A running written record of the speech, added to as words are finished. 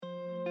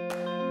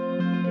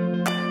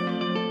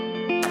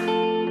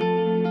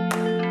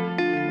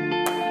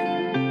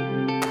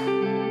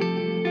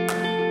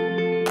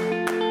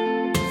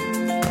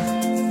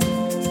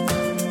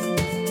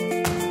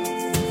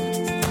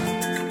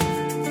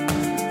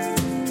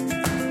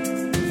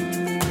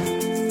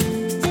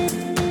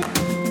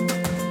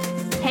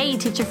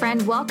teacher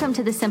friend. Welcome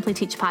to the Simply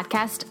Teach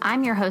podcast.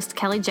 I'm your host,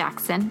 Kelly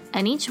Jackson,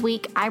 and each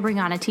week I bring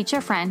on a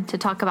teacher friend to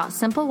talk about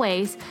simple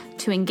ways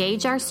to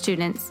engage our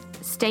students,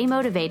 stay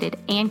motivated,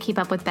 and keep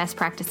up with best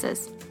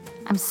practices.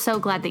 I'm so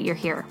glad that you're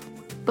here.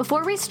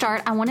 Before we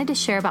start, I wanted to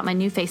share about my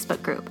new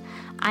Facebook group.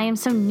 I am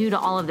so new to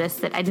all of this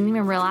that I didn't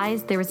even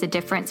realize there was a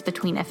difference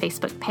between a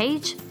Facebook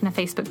page and a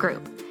Facebook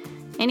group.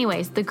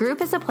 Anyways, the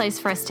group is a place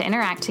for us to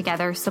interact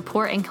together,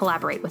 support, and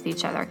collaborate with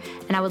each other,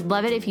 and I would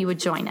love it if you would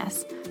join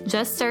us.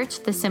 Just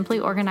search the Simply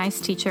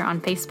Organized Teacher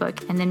on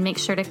Facebook and then make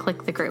sure to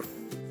click the group.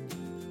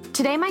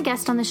 Today, my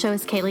guest on the show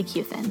is Kaylee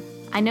Cuthin.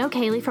 I know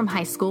Kaylee from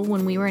high school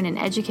when we were in an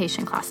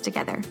education class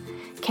together.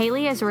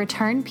 Kaylee is a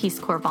returned Peace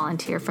Corps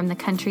volunteer from the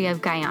country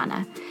of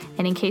Guyana.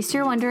 And in case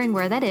you're wondering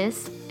where that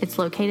is, it's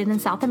located in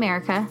South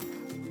America.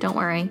 Don't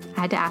worry,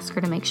 I had to ask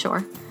her to make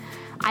sure.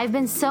 I've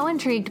been so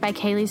intrigued by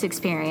Kaylee's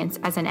experience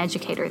as an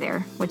educator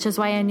there, which is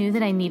why I knew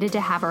that I needed to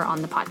have her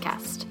on the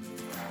podcast.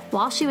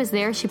 While she was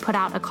there, she put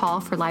out a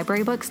call for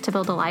library books to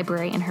build a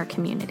library in her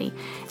community.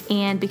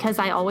 And because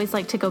I always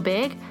like to go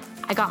big,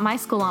 I got my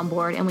school on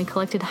board and we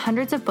collected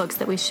hundreds of books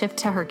that we shipped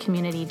to her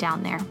community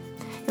down there.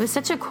 It was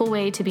such a cool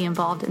way to be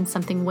involved in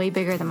something way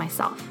bigger than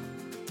myself.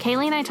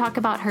 Kaylee and I talk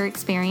about her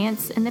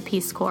experience in the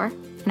Peace Corps,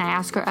 and I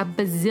ask her a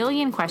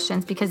bazillion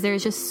questions because there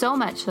is just so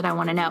much that I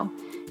want to know.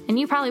 And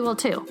you probably will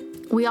too.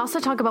 We also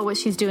talk about what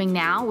she's doing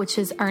now, which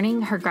is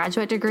earning her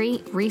graduate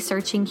degree,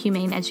 researching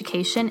humane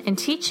education, and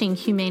teaching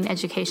humane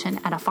education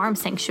at a farm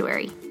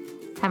sanctuary.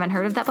 Haven't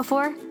heard of that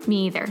before?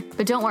 Me either.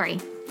 But don't worry,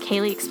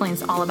 Kaylee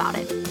explains all about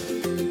it.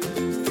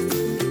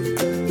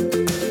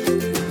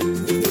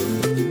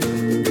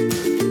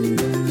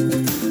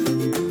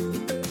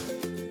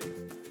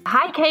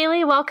 Hi,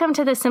 Kaylee. Welcome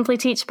to the Simply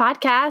Teach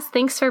podcast.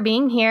 Thanks for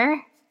being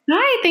here.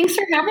 Hi, thanks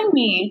for having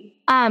me.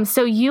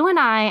 So you and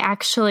I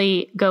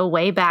actually go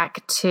way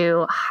back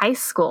to high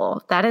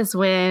school. That is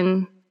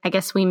when I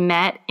guess we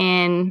met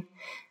in,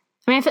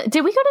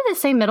 did we go to the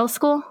same middle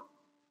school?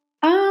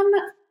 I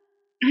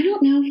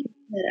don't know.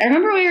 I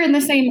remember we were in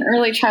the same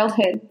early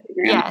childhood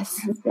program. Yes.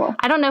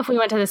 I don't know if we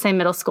went to the same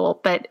middle school,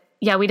 but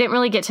yeah, we didn't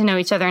really get to know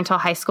each other until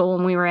high school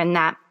when we were in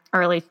that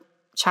early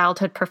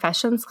childhood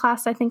professions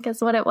class, I think is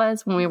what it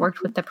was, when we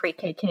worked with the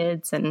pre-K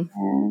kids. And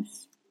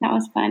yes, that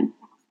was fun.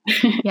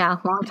 Yeah,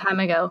 a long time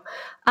ago.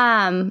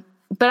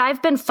 But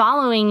I've been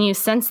following you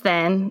since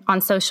then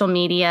on social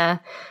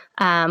media,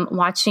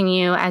 watching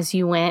you as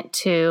you went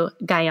to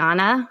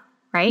Guyana,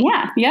 right?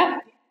 Yeah,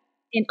 yep.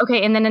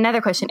 And then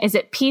another question. Is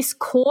it Peace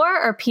Corps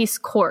or Peace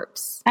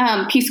Corps?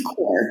 Peace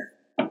Corps.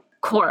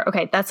 Corps.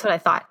 Okay, that's what I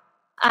thought.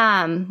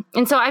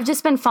 And so I've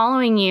just been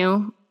following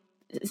you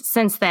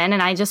since then,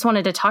 and I just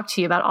wanted to talk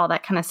to you about all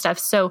that kind of stuff.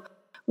 So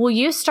will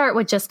you start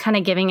with just kind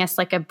of giving us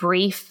like a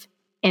brief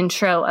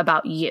intro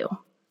about you?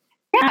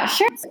 Yeah,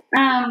 sure.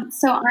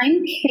 So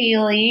I'm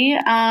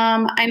Kaylee.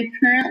 I'm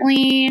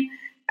currently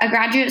a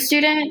graduate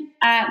student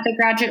at the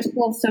Graduate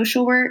School of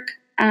Social Work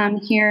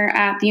here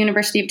at the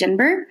University of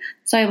Denver.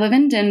 So I live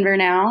in Denver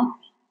now.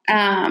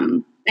 I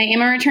am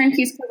a returned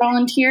Peace Corps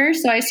volunteer.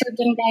 So I served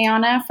in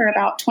Guyana for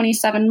about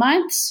 27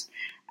 months.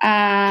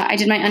 I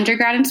did my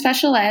undergrad in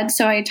special ed.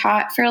 So I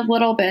taught for a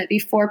little bit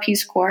before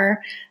Peace Corps.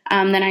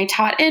 Then I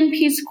taught in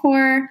Peace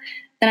Corps.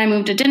 Then I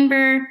moved to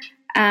Denver.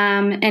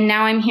 And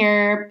now I'm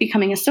here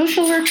becoming a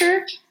social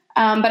worker,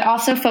 but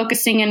also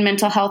focusing in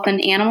mental health and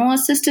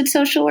animal-assisted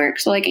social work,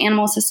 so like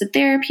animal-assisted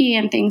therapy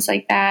and things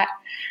like that.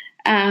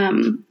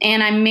 And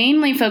I'm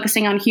mainly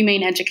focusing on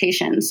humane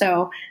education,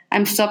 so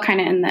I'm still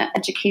kind of in the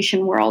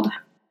education world.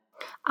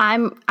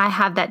 I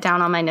have that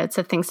down on my notes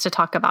of things to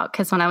talk about,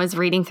 because when I was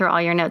reading through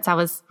all your notes, I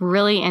was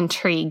really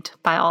intrigued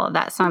by all of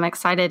that. So I'm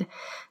excited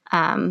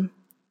to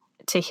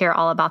hear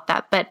all about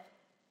that. But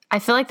I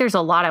feel like there's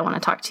a lot I want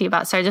to talk to you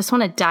about. So I just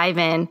want to dive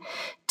in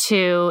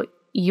to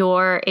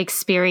your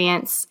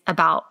experience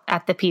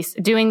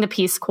doing the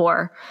Peace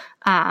Corps.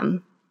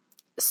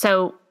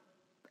 So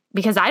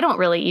because I don't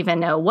really even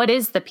know, what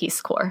is the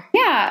Peace Corps?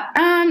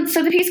 Yeah.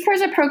 So the Peace Corps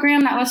is a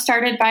program that was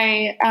started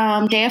by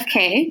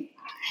JFK.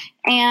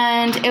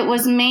 And it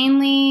was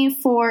mainly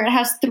it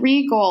has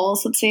 3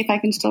 goals. Let's see if I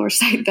can still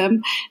recite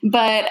them.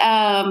 But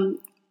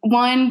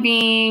one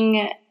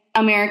being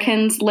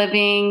Americans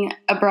living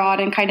abroad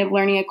and kind of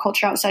learning a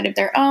culture outside of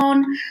their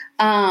own.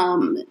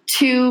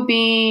 2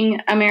 being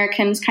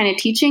Americans kind of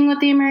teaching what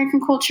the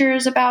American culture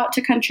is about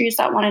to countries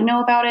that want to know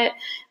about it.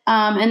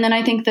 And then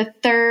I think the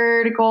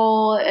 3rd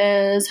goal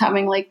is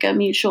having like a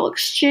mutual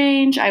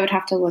exchange. I would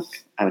have to look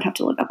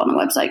up on the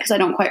website because I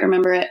don't quite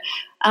remember it.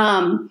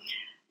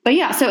 But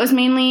yeah, so it was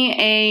mainly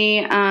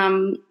a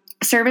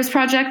service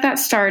project that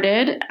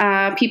started.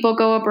 People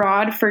go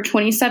abroad for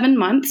 27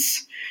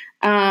 months.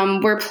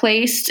 We're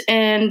placed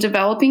in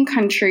developing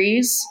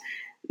countries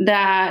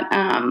that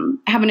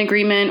have an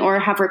agreement or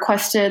have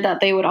requested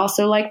that they would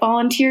also like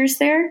volunteers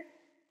there.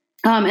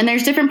 And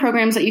there's different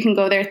programs that you can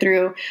go there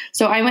through.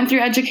 So I went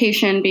through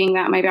education, being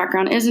that my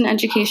background is in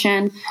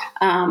education.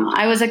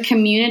 I was a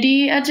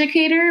community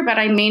educator, but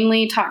I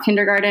mainly taught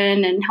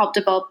kindergarten and helped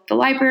develop the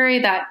library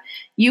that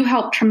you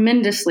helped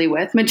tremendously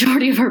with.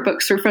 Majority of our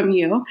books were from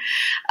you.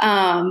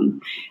 That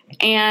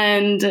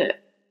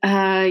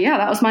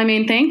was my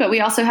main thing. But we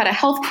also had a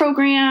health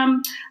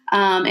program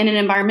and an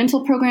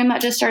environmental program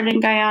that just started in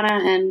Guyana.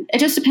 And it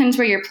just depends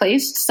where you're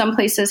placed. Some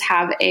places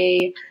have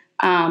a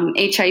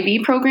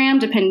HIV program,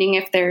 depending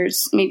if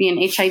there's maybe an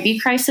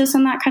HIV crisis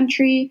in that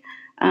country.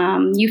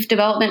 Youth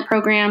development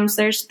programs.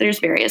 There's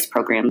various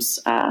programs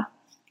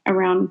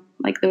around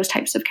like those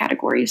types of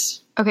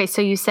categories. Okay,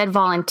 so you said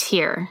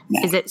volunteer.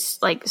 Yeah. Is it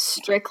like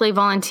strictly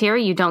volunteer?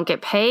 You don't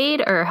get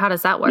paid, or how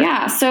does that work?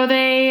 Yeah, so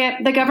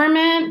the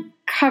government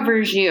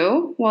covers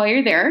you while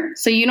you're there,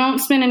 so you don't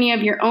spend any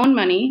of your own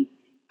money,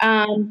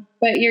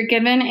 but you're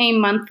given a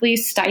monthly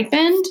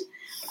stipend.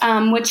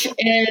 Which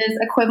is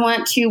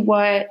equivalent to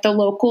what the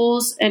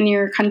locals in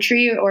your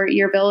country or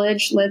your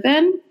village live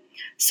in.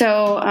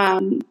 So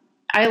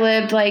I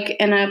lived like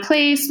in a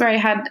place where I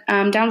had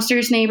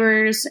downstairs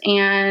neighbors,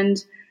 and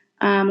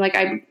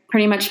I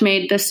pretty much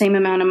made the same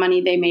amount of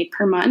money they made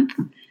per month.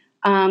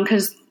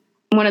 Because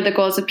one of the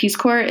goals of Peace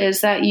Corps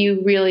is that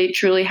you really,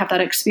 truly have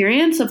that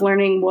experience of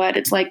learning what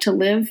it's like to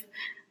live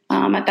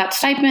at that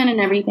stipend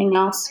and everything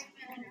else.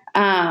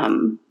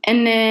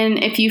 And then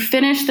if you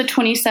finish the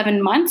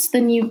 27 months,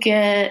 then you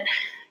get,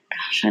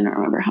 I don't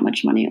remember how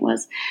much money it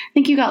was. I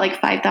think you got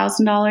like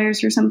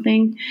 $5,000 or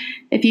something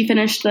if you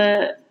finish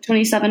the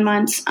 27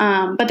 months.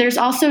 But there's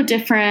also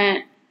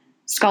different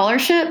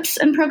scholarships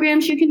and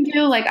programs you can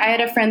do. Like I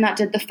had a friend that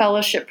did the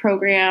fellowship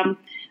program.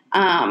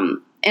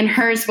 And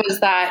hers was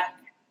that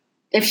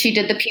if she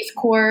did the Peace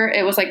Corps,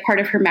 it was like part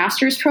of her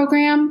master's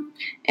program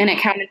and it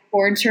counted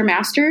towards her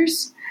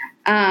master's.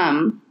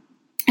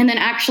 And then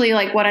actually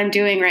like what I'm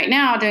doing right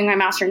now, doing my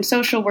master in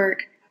social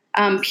work,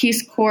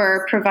 Peace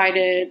Corps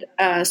provided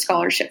a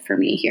scholarship for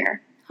me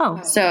here. Oh,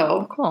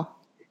 so cool.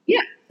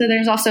 Yeah. So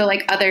there's also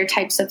like other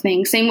types of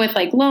things. Same with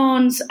like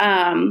loans.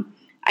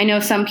 I know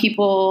some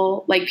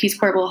people like Peace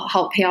Corps will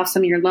help pay off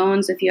some of your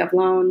loans if you have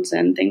loans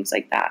and things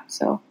like that.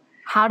 So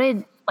how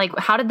did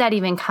that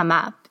even come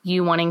up?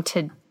 You wanting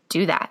to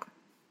do that?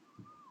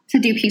 To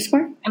do Peace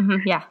Corps?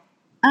 Mm-hmm, yeah.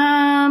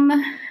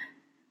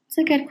 It's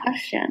a good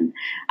question.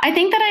 I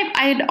think that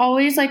I'd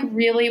always like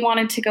really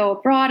wanted to go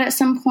abroad at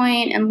some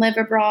point and live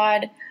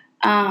abroad.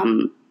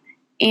 And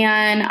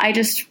I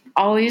just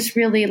always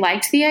really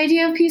liked the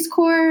idea of Peace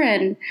Corps.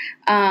 And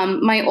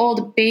my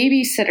old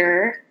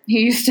babysitter, who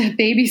used to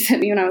babysit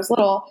me when I was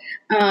little,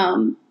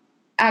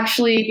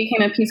 actually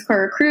became a Peace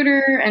Corps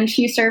recruiter, and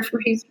she served for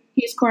Peace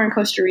Corps in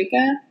Costa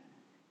Rica.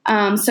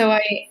 So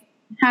I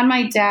had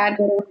my dad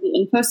go to the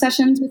info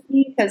sessions with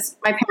me because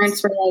my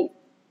parents were like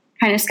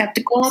kind of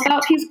skeptical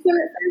about Peace Corps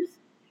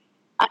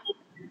at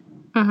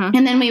first.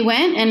 And then we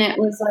went, and it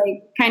was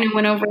like kind of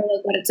went over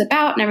like what it's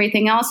about and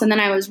everything else. And then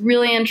I was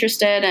really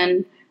interested,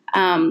 and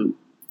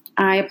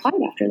I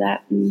applied after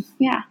that. And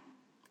yeah.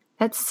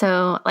 That's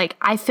so like,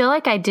 I feel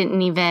like I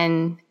didn't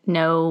even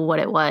know what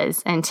it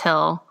was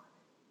until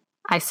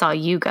I saw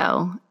you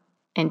go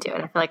and do it.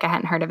 I feel like I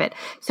hadn't heard of it.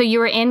 So you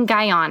were in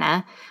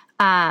Guyana,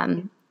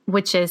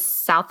 which is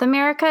South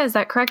America. Is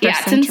that correct? Yeah,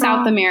 it's in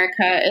South America.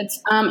 It's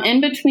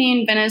in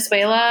between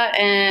Venezuela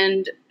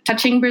and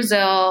touching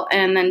Brazil,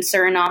 and then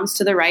Suriname's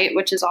to the right,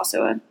 which is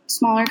also a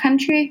smaller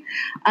country.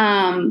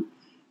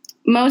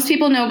 Most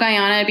people know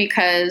Guyana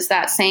because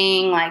that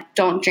saying, like,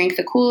 don't drink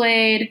the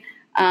Kool-Aid,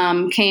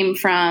 came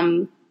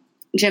from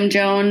Jim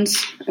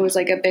Jones. It was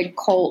like a big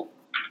cult,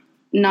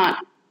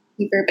 not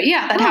super, but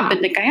yeah, that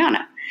happened in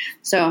Guyana.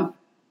 So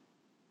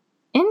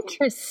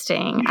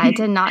interesting. I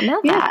did not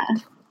know that.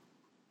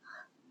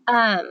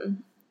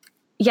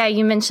 Yeah,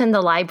 you mentioned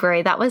the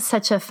library. That was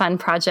such a fun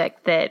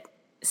project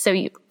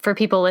for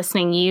people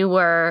listening, you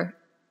were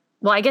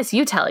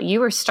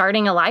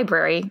starting a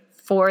library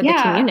for the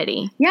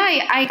community.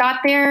 Yeah, I got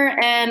there,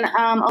 and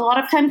a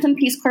lot of times when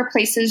Peace Corps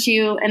places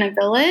you in a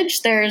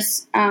village,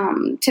 there's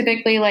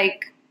typically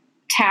like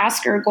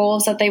tasks or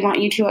goals that they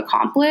want you to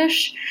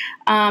accomplish.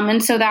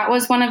 And so that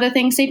was one of the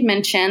things they'd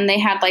mentioned. They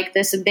had like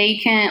this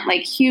vacant,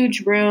 like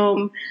huge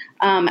room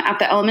at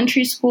the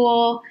elementary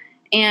school,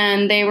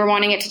 and they were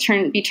wanting it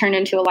to be turned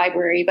into a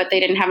library, but they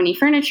didn't have any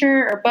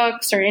furniture or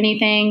books or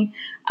anything.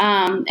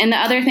 And the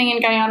other thing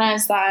in Guyana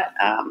is that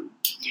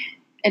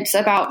it's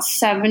about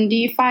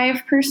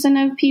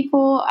 75% of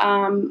people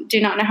do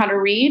not know how to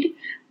read.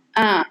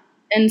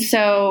 And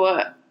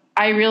so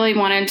I really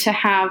wanted to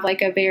have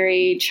like a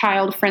very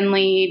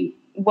child-friendly,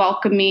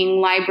 welcoming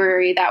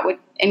library that would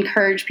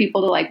encourage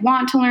people to like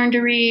want to learn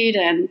to read,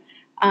 and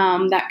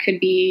that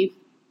could be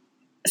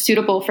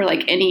suitable for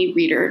like any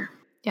reader.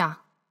 Yeah.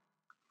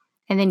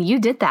 And then you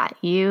did that,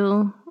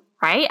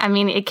 right? I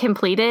mean, it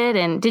completed.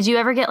 And did you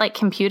ever get like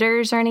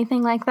computers or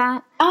anything like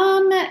that?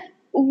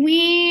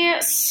 We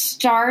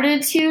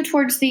started to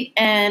towards the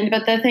end,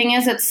 but the thing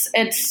is,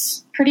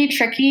 it's pretty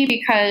tricky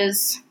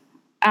because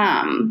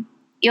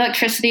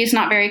electricity is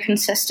not very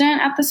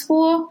consistent at the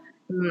school.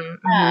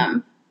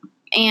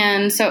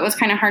 And so it was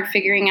kind of hard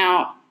figuring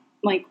out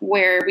like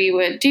where we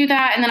would do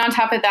that. And then on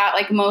top of that,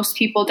 like most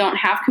people don't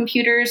have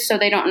computers, so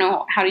they don't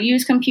know how to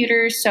use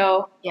computers.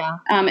 So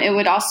it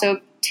would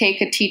also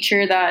take a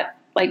teacher that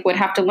like would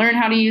have to learn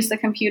how to use the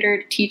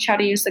computer to teach how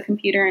to use the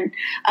computer. And,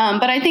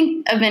 but I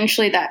think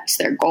eventually that's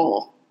their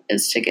goal,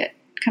 is to get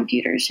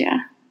computers. Yeah.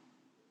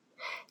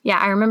 Yeah.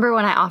 I remember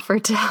when I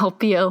offered to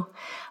help you,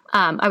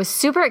 I was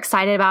super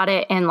excited about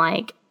it. And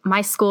like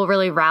my school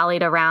really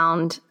rallied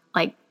around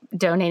like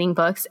donating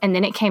books. And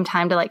then it came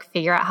time to like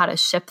figure out how to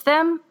ship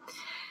them.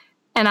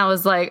 And I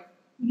was like,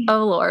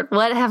 oh Lord,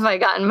 what have I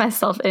gotten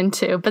myself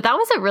into? But that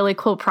was a really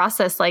cool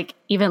process. Like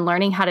even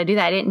learning how to do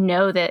that. I didn't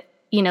know that,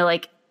 you know,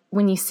 like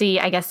when you see,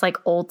 I guess like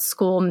old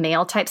school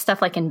mail type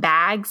stuff, like in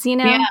bags, you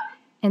know,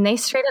 and they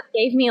straight up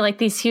gave me like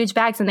these huge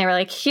bags and they were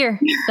like, here,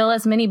 fill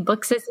as many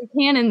books as you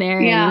can in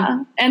there.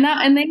 Yeah. And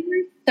they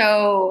were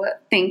so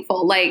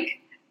thankful. Like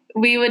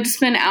we would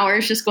spend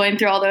hours just going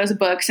through all those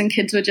books, and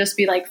kids would just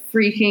be like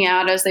freaking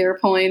out as they were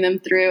pulling them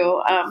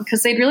through.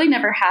 Cause they'd really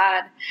never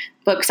had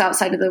books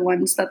outside of the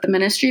ones that the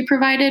ministry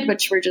provided,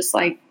 which were just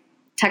like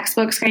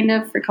textbooks kind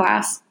of for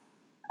class.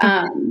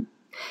 And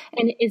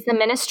is the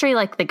ministry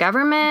like the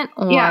government?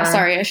 Or? Yeah,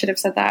 sorry, I should have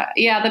said that.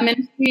 Yeah, the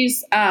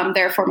ministry's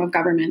their form of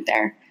government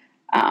there.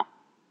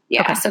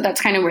 Okay. So that's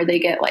kind of where they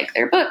get like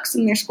their books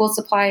and their school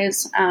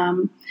supplies.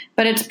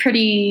 But it's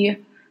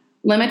pretty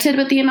limited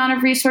with the amount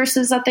of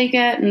resources that they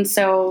get. And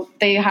so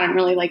they hadn't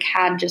really like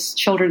had just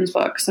children's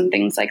books and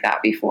things like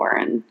that before.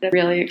 And they're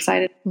really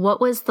excited.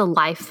 What was the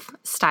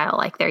lifestyle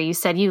like there? You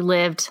said you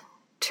lived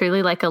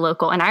truly like a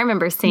local. And I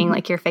remember seeing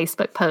like your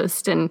Facebook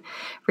post and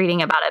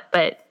reading about it.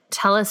 But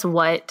tell us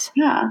what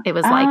it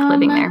was like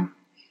living there.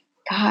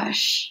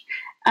 Gosh.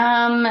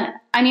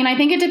 I mean, I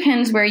think it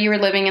depends where you were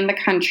living in the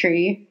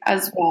country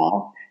as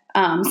well,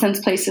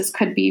 since places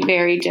could be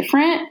very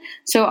different.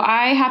 So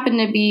I happened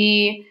to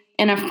be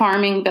in a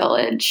farming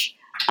village,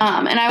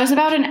 and I was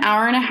about an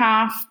hour and a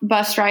half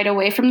bus ride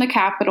away from the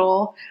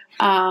capital,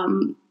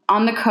 on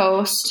the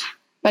coast,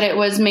 but it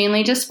was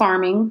mainly just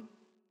farming.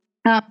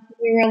 There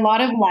were a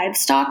lot of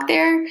livestock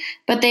there,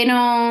 but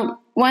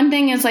one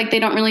thing is like, they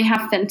don't really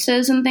have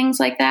fences and things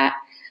like that.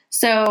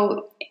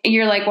 So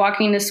you're like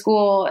walking to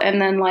school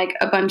and then like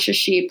a bunch of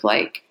sheep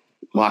like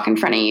walk in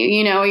front of you,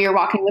 you know, you're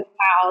walking with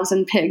cows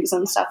and pigs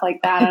and stuff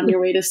like that on your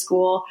way to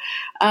school.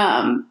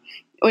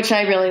 Which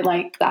I really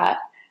liked that.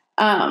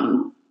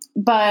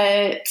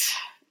 But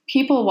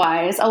people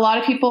wise, a lot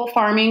of people,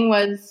 farming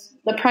was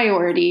the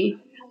priority.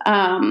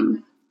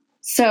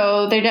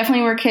 So there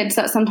definitely were kids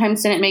that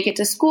sometimes didn't make it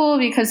to school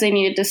because they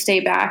needed to stay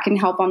back and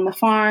help on the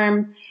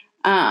farm.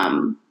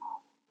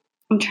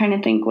 I'm trying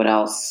to think what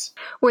else.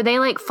 Were they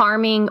like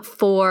farming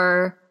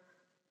for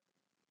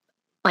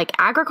like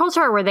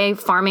agriculture, or were they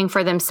farming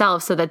for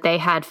themselves so that they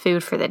had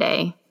food for the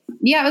day?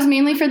 Yeah, it was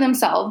mainly for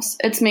themselves.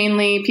 It's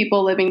mainly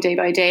people living day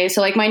by day. So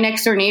like my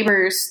next door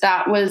neighbors,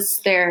 that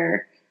was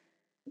their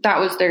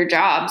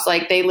jobs.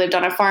 Like they lived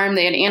on a farm,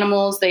 they had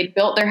animals, they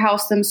built their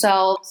house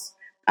themselves.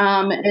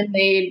 And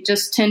they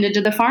just tended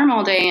to the farm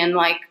all day and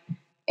like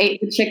ate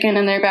the chicken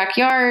in their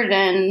backyard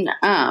and,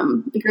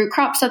 grew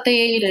crops that they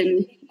ate.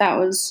 And that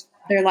was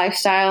their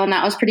lifestyle. And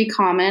that was pretty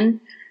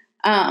common.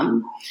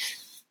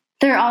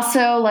 They're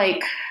also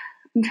like,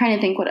 I'm trying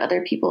to think what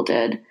other people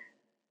did.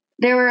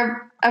 There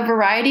were a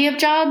variety of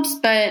jobs,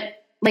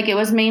 but like it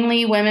was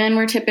mainly women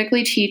were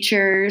typically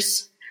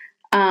teachers.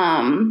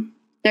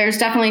 There's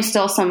definitely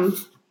still some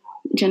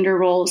gender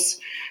roles.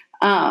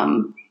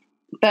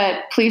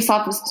 But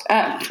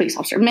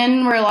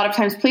men were a lot of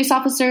times police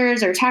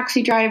officers or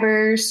taxi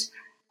drivers,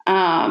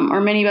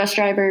 or minibus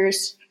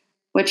drivers,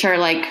 which are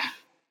like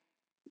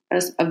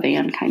a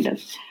van kind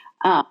of.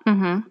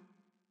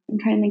 I'm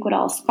trying to think what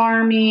else.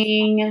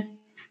 Farming.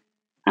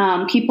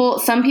 Some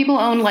people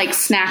own like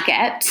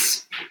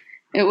snackettes.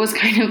 It was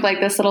kind of like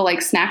this little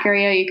like snack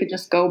area. You could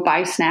just go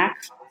buy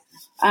snacks.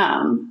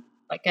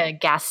 Like a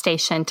gas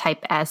station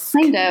type esque.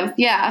 Kind of,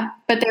 yeah.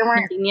 But there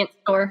weren't convenience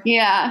store.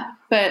 Yeah,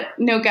 but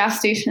no gas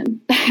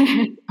station.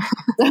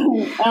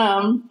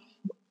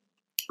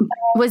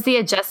 Was the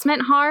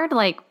adjustment hard?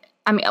 Like,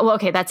 I mean, well,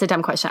 okay, that's a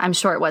dumb question. I'm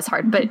sure it was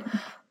hard, but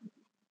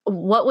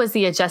what was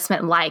the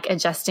adjustment like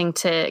adjusting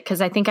to,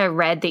 because I think I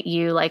read that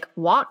you like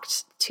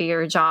walked to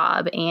your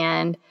job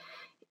and,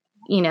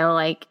 you know,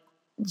 like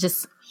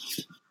just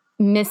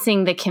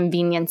missing the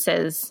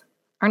conveniences,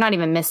 or not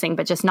even missing,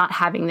 but just not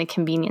having the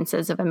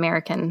conveniences of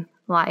American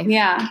life.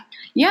 Yeah.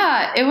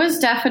 Yeah, it was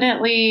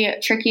definitely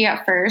tricky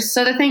at first.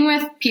 So the thing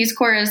with Peace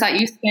Corps is that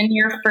you spend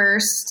your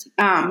first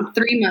 3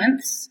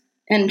 months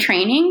in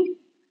training.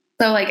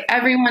 So like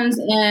everyone's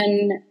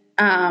in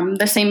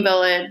the same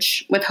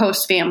village with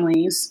host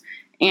families,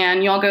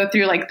 and you all go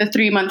through like the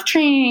 3-month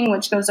training,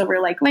 which goes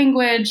over like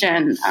language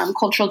and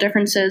cultural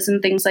differences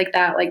and things like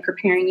that, like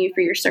preparing you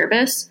for your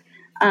service.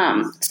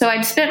 So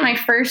I'd spent my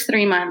first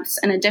 3 months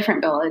in a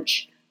different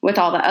village with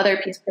all the other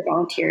Peace Corps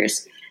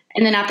volunteers.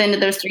 And then at the end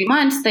of those 3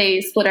 months, they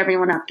split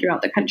everyone up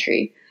throughout the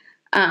country.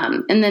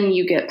 And then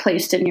you get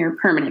placed in your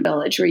permanent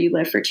village where you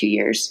live for 2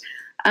 years.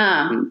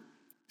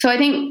 So I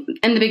think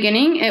in the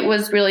beginning, it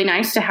was really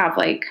nice to have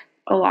like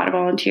a lot of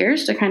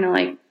volunteers to kind of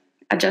like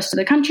adjust to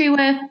the country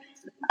with.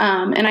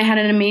 And I had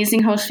an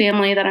amazing host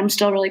family that I'm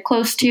still really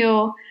close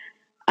to.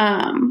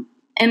 And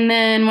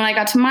then when I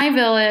got to my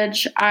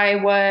village, I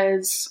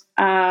was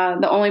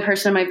the only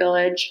person in my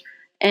village.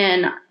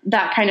 And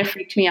that kind of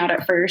freaked me out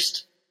at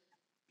first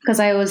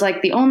because I was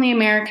like the only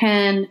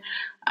American,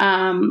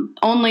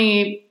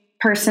 only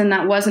person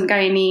that wasn't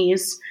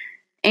Guyanese.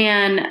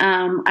 And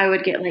I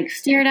would get like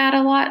stared at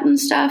a lot and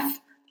stuff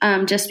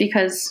just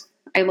because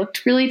I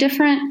looked really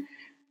different.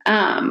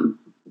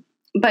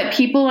 But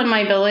people in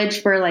my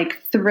village were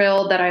like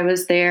thrilled that I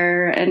was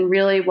there and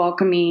really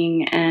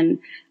welcoming. And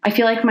I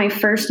feel like my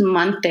first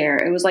month there,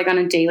 it was like on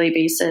a daily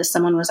basis.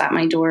 Someone was at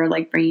my door,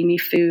 like bringing me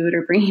food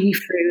or bringing me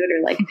fruit,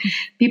 or like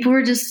people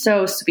were just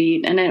so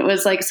sweet. And it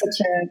was like such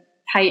a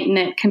tight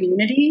knit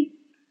community.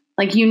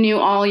 Like you knew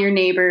all your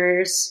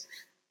neighbors,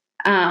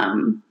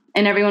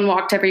 and everyone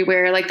walked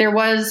everywhere. Like there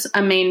was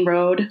a main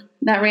road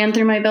that ran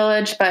through my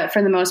village, but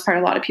for the most part,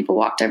 a lot of people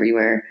walked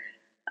everywhere.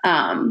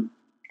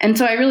 And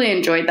so I really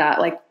enjoyed that,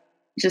 like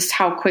just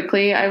how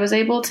quickly I was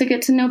able to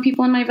get to know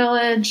people in my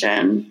village.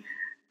 And,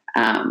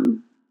 but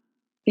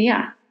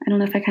yeah, I don't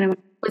know if I kind of,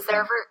 was there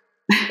ever,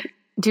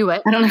 do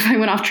it? I don't know if I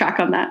went off track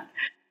on that.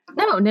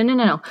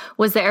 No.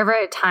 Was there ever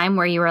a time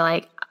where you were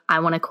like, I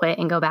want to quit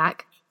and go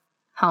back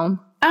home?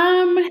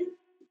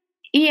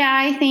 Yeah,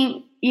 I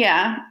think,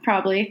 yeah,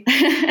 probably.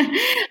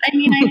 I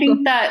mean, I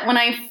think that when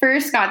I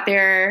first got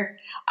there,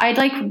 I'd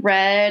like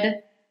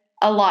read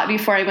a lot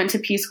before I went to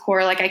Peace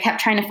Corps. Like I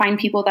kept trying to find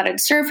people that had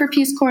served for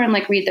Peace Corps and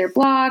like read their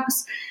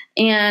blogs.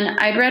 And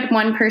I'd read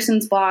one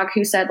person's blog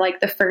who said like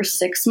the first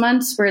 6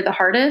 months were the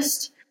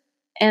hardest.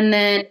 And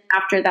then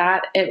after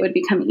that, it would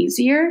become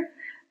easier.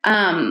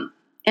 And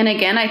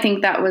again, I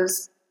think that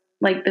was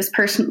like this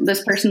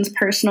person's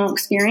personal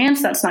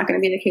experience. That's not going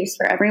to be the case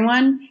for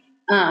everyone.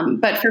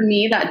 But for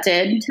me, that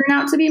did turn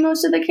out to be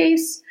most of the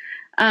case.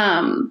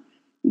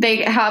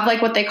 They have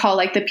like what they call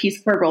like the Peace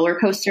Corps roller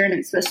coaster. And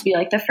it's supposed to be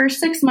like the first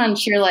 6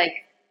 months, you're like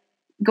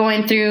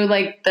going through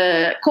like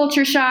the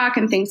culture shock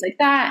and things like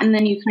that. And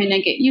then you kind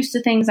of get used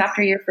to things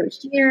after your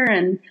first year.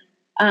 And,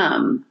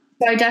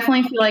 so I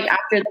definitely feel like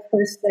after the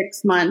first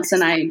 6 months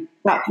and I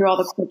got through all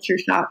the culture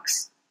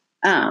shocks,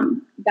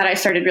 that I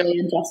started really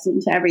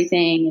adjusting to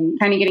everything and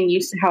kind of getting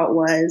used to how it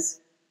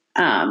was.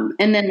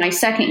 And then my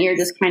second year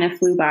just kind of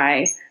flew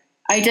by.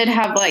 I did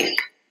have like,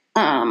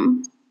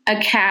 a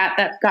cat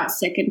that got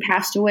sick and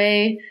passed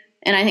away.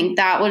 And I think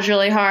that was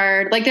really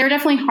hard. Like there were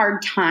definitely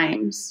hard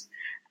times.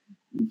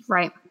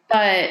 Right.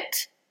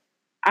 But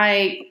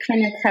I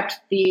kind of kept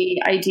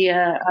the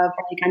idea of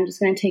like, I'm just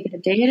going to take it a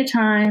day at a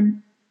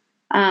time.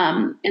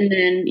 And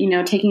then, you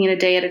know, taking it a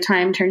day at a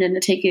time turned into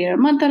taking it a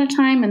month at a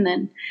time. And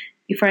then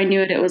before I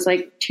knew it, it was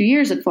like 2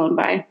 years had flown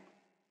by.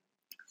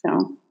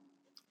 So.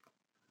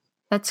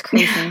 That's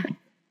crazy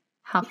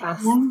how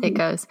fast it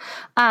goes.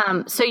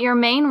 So your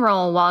main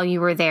role while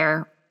you were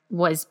there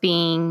was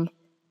one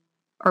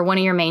of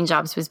your main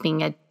jobs was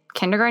being a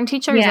kindergarten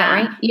teacher. Is that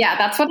right? Yeah,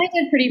 that's what I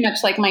did pretty much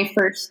like my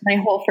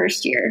whole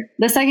first year.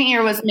 The second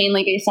year was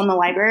mainly based on the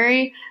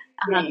library.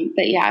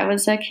 But yeah, I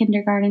was a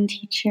kindergarten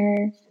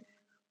teacher.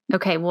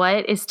 Okay.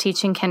 What is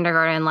teaching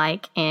kindergarten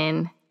like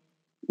in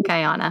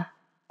Guyana?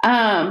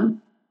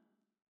 It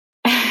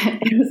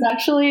was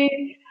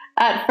actually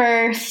at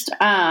first,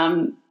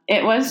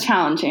 it was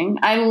challenging.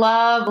 I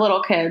love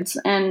little kids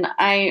and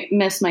I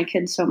miss my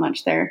kids so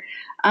much there.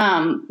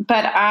 But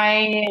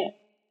I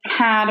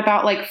had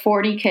about like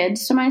 40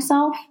 kids to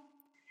myself.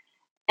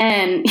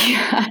 And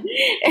yeah,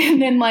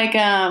 and then like,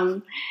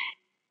 I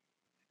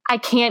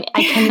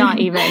cannot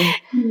even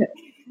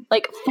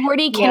like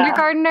 40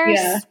 kindergartners.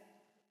 Yeah.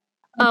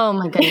 Oh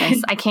my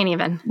goodness. I can't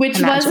even. Which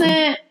imagine.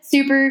 wasn't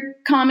super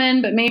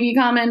common, but maybe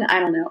common. I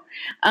don't know.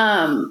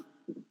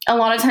 A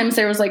lot of times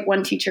there was like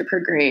one teacher per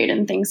grade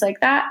and things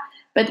like that.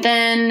 But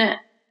then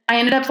I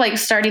ended up like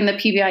starting the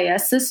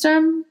PBIS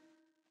system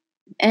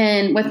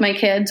and with my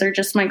kids or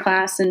just my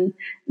class. And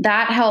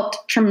that helped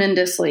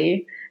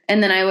tremendously.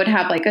 And then I would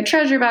have like a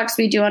treasure box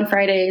we do on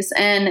Fridays.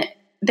 And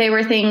they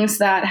were things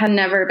that had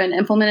never been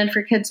implemented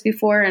for kids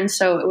before. And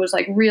so it was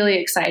like really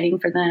exciting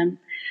for them.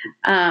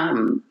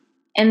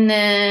 And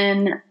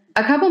then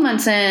a couple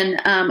months in,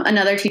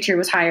 another teacher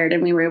was hired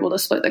and we were able to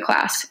split the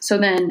class. So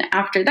then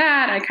after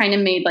that, I kind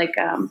of made like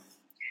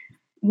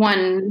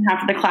one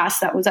half of the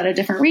class that was at a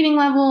different reading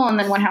level and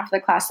then one half of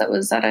the class that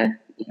was at a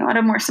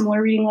more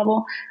similar reading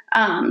level.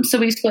 So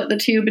we split the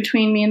two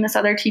between me and this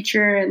other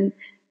teacher. And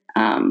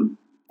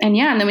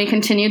then we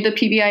continued the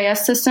PBIS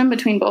system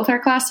between both our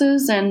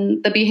classes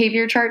and the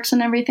behavior charts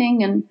and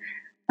everything. And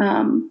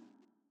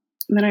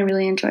then I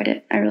really enjoyed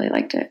it. I really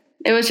liked it.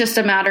 It was just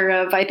a matter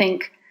of, I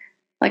think,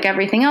 like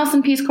everything else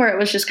in Peace Corps, it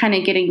was just kind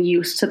of getting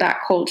used to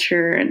that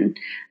culture and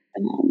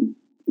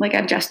like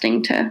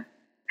adjusting to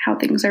how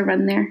things are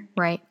run there.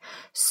 Right.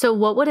 So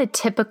what would a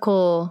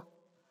typical,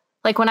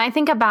 like when I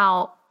think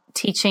about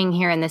teaching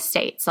here in the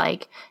States,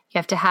 like you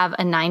have to have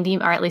a 90,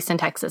 or at least in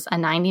Texas, a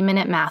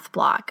 90-minute math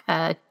block,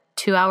 a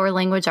 2-hour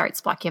language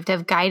arts block. You have to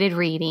have guided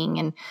reading.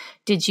 And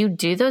did you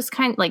do those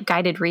like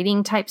guided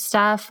reading type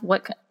stuff?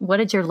 What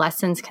did your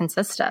lessons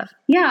consist of?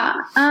 Yeah.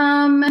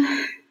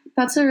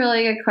 That's a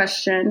really good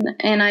question.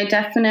 And I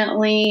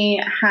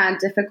definitely had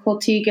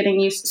difficulty getting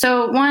used.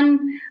 So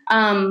one,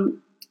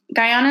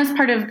 Guyana is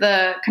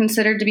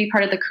considered to be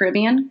part of the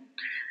Caribbean.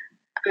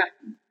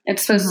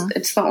 It's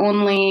the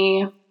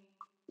only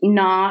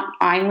not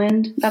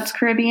island that's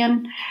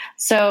Caribbean.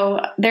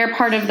 So they're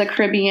part of the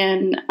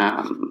Caribbean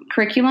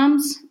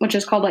curriculums, which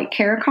is called like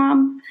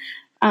CARICOM.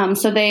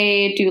 So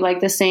they do like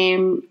the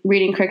same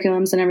reading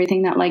curriculums and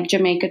everything that like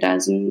Jamaica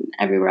does and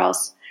everywhere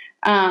else.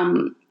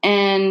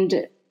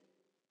 And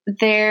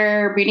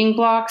their reading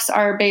blocks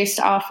are based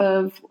off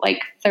of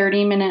like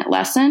 30-minute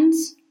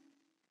lessons,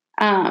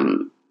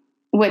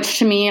 which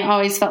to me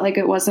always felt like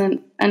it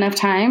wasn't enough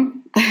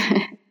time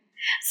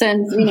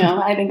since,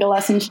 I think a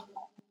lesson should.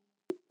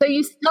 So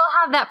you still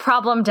have that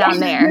problem down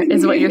there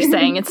is what you're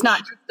saying. It's not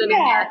just an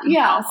American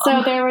problem.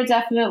 So there were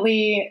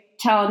definitely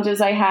challenges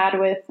I had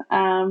with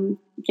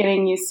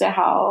getting used to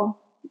how,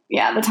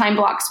 the time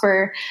blocks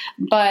were.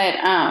 But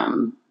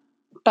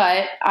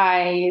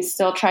I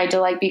still tried to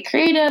like be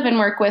creative and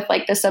work with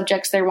like the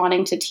subjects they're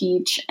wanting to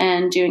teach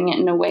and doing it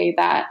in a way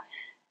that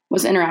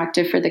was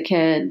interactive for the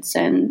kids.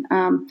 And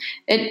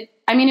it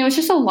was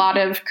just a lot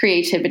of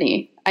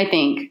creativity, I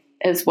think,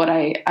 is what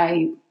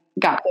I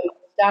got the most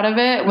out of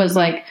it. Was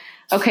like,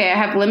 okay, I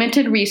have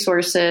limited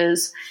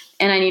resources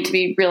and I need to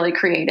be really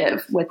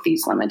creative with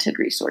these limited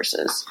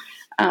resources.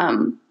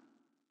 And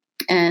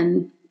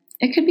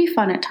it could be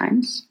fun at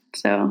times.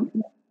 So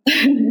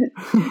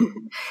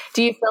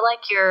do you feel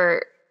like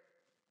your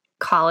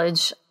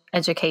college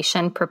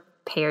education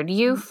prepared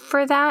you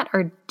for that?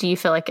 Or do you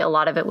feel like a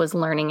lot of it was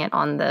learning it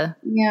on the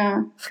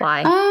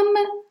fly?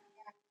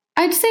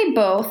 I'd say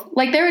both.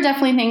 Like there were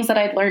definitely things that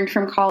I'd learned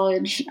from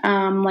college,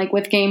 like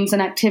with games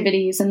and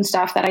activities and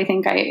stuff that I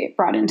think I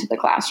brought into the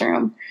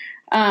classroom.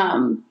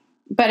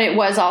 But it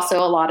was also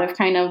a lot of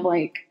kind of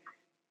like,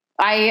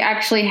 I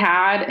actually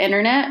had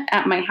internet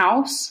at my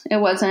house. It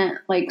wasn't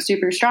like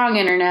super strong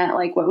internet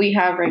like what we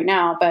have right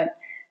now, but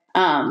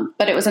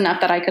it was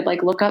enough that I could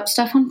like look up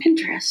stuff on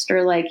Pinterest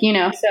or like,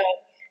 so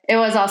it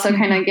was also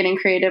kind of getting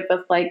creative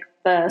with like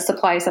the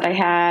supplies that I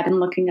had and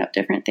looking up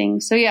different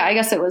things. So yeah, I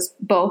guess it was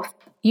both.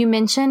 You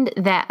mentioned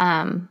that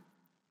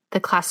the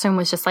classroom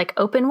was just like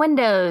open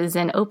windows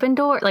and open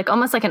door, like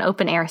almost like an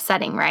open air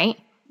setting, right?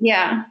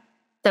 Yeah.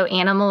 So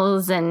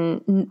animals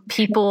and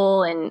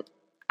people and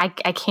I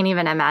can't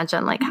even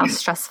imagine like how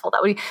stressful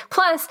that would be.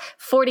 Plus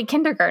 40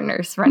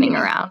 kindergartners running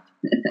around.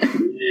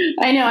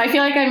 I know. I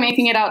feel like I'm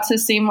making it out to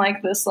seem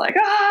like this, like,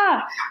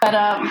 but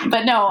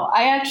no,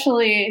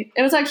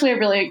 it was actually a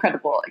really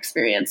incredible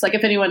experience. Like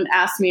if anyone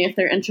asks me if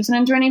they're interested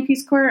in joining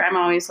Peace Corps, I'm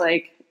always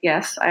like,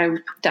 yes, I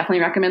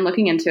definitely recommend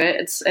looking into it.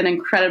 It's an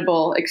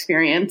incredible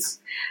experience.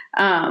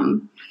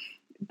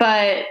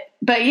 But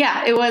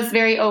yeah, it was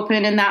very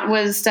open and that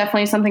was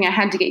definitely something I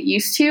had to get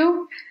used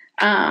to.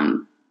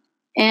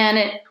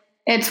 And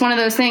it's one of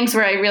those things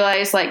where I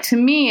realized, like, to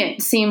me,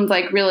 it seemed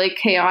like really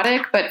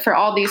chaotic, but for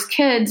all these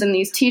kids and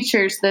these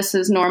teachers, this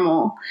is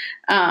normal.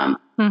 And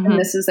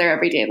this is their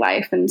everyday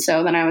life. And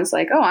so then I was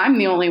like, oh, I'm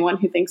the only one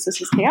who thinks this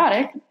is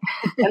chaotic.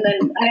 And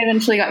then I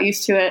eventually got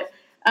used to it.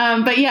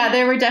 But yeah,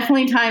 there were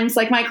definitely times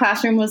like my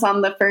classroom was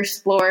on the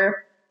first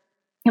floor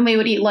and we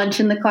would eat lunch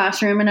in the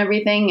classroom and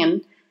everything.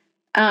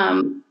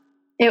 And,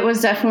 it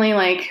was definitely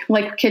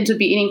like kids would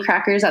be eating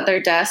crackers at their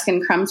desk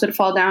and crumbs would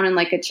fall down and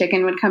like a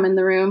chicken would come in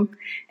the room.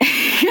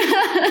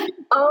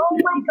 Oh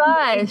my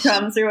gosh.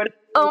 Crumbs or whatever.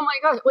 Oh my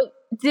gosh.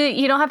 Wait,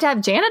 you don't have to have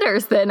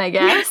janitors then, I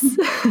guess.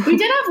 We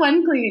did have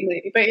one cleaning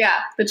lady, but yeah,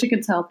 the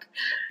chickens helped.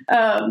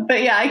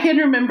 But yeah, I can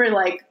remember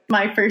like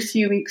my first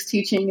few weeks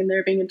teaching and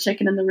there being a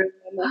chicken in the room.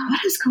 I'm like,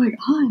 what is going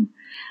on?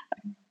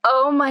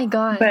 Oh my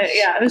gosh. But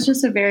yeah, it was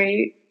just a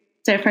very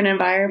different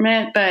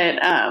environment. But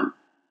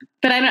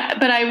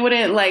I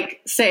wouldn't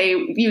like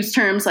use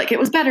terms like it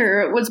was better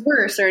or it was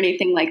worse or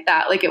anything like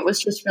that. Like it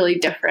was just really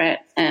different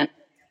and,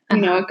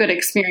 a good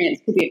experience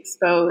to be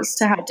exposed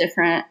to how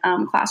different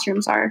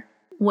classrooms are.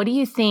 What do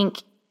you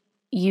think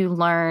you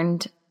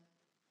learned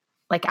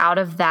like out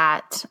of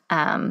that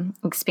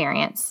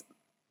experience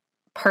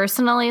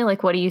personally?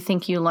 Like, what do you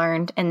think you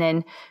learned? And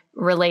then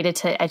related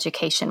to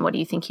education, what do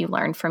you think you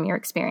learned from your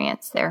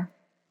experience there?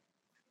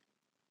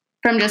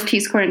 From just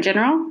Peace Corps in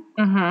general?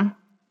 Mm-hmm.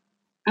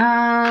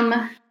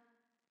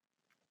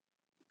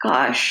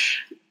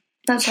 Gosh,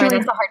 that's a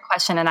hard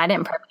question, and I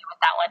didn't prep you with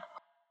that one.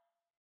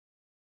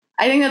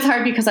 I think that's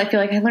hard because I feel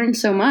like I learned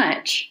so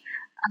much,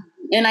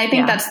 and I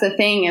think that's the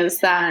thing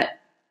is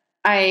that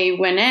I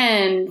went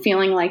in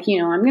feeling like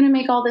I'm going to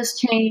make all this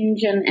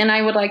change, and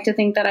I would like to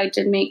think that I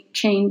did make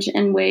change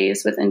in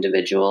ways with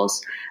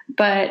individuals,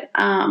 but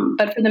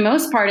for the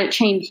most part, it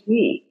changed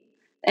me,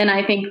 and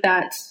I think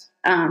that's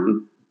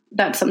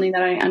something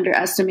that I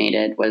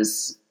underestimated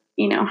was.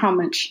 How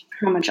much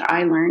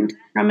I learned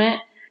from it.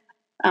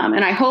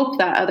 And I hope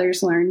that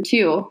others learn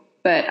too,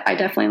 but I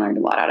definitely learned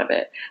a lot out of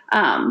it.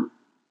 I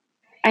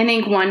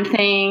think one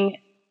thing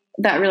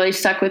that really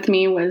stuck with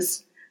me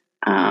was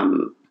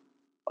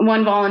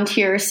one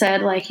volunteer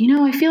said, like,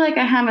 I feel like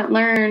I haven't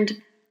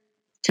learned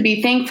to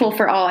be thankful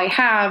for all I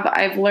have.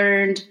 I've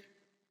learned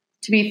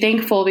to be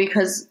thankful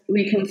because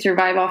we can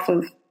survive off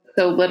of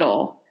so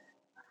little.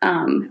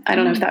 I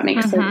don't know if that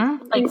makes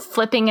sense. Like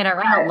flipping it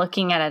around,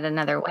 looking at it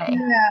another way.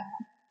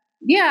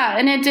 Yeah.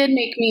 And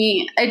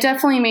it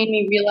definitely made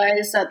me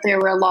realize that there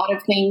were a lot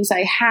of things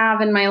I have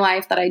in my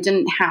life that I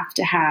didn't have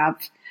to have.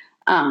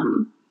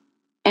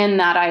 And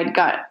that I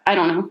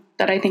don't know,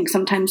 that I think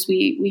sometimes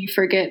we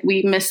forget,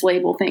 we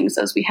mislabel things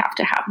as we have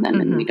to have them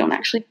and we don't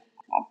actually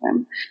have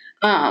them.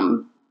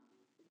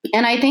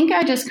 And I think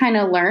I just kind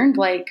of learned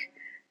like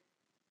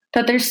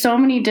that there's so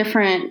many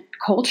different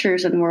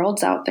cultures and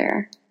worlds out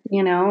there,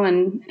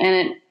 and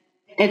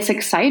it's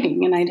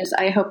exciting. And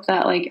I hope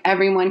that like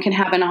everyone can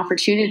have an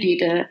opportunity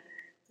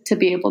to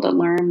be able to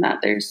learn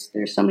that there's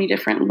so many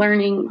different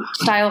learning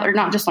style, or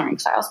not just learning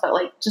styles, but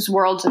like just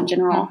worlds in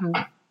general.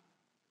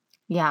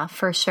 Yeah,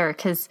 for sure.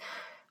 'Cause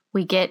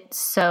we get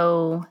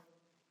so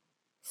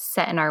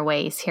set in our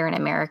ways here in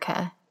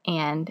America.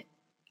 And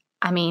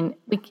I mean,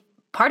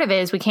 part of it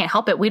is we can't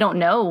help it. We don't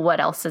know what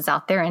else is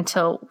out there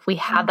until we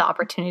have the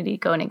opportunity to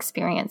go and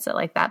experience it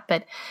like that.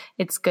 But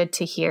it's good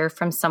to hear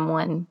from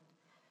someone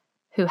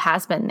who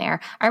has been there.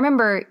 I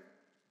remember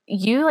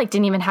you like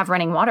didn't even have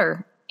running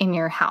water in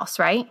your house,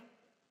 right?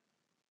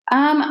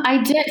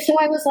 I did. So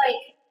I was like,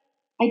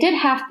 I did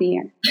half the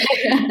year.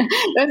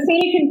 It was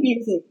kind of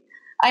confusing.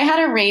 I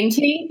had a rain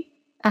tank.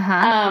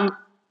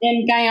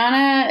 And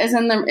Guyana is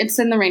in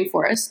the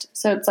rainforest.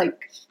 So it's like,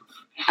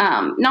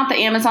 not the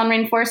Amazon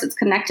rainforest. It's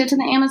connected to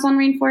the Amazon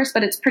rainforest,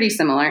 but it's pretty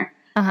similar,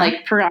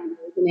 like piranhas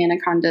and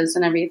anacondas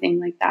and everything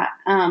like that.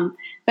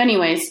 But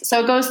anyways, so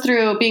it goes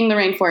through, being the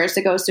rainforest,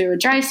 it goes through a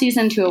dry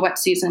season to a wet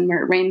season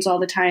where it rains all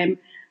the time.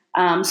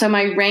 So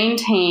my rain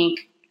tank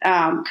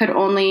could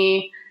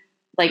only,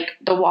 like,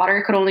 the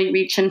water could only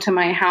reach into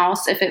my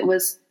house if it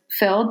was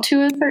filled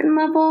to a certain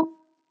level.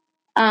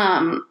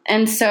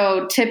 And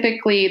so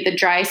typically the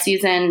dry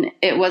season,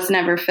 it was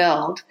never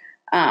filled.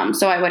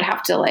 So I would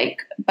have to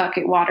like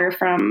bucket water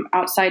from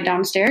outside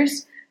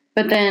downstairs.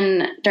 But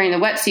then during the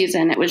wet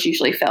season, it was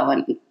usually fill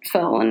and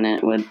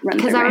it would run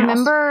through my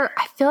house.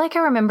 I feel like I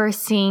remember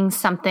seeing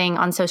something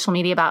on social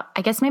media about,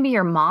 I guess maybe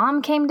your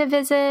mom came to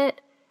visit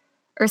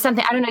or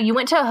something. I don't know. You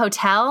went to a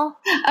hotel?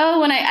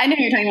 Oh, I know what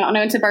you're talking about. When I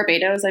went to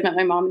Barbados, I met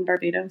my mom in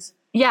Barbados.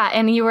 Yeah.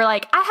 And you were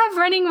like, I have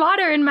running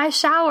water in my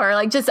shower.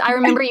 Like, just, I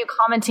remember you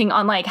commenting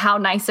on like how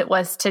nice it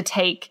was to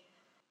take.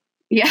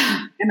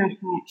 Yeah. In a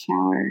hot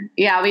shower.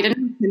 Yeah. We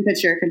didn't have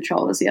temperature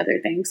control was the other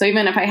thing. So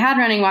even if I had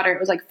running water, it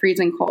was like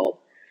freezing cold,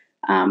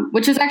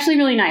 which is actually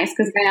really nice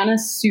because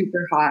Guyana's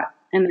super hot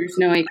and there's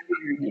no AC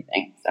or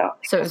anything.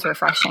 So it was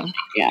refreshing.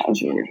 Yeah. It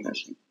was really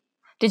refreshing.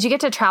 Did you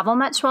get to travel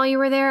much while you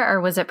were there, or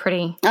was it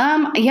pretty?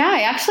 Yeah,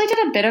 I actually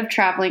did a bit of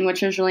traveling,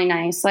 which was really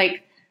nice.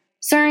 Like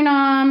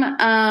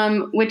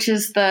Suriname, which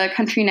is the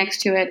country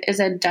next to it, is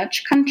a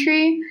Dutch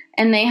country,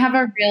 and they have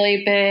a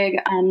really big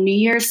New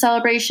Year's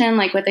celebration,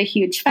 like with a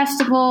huge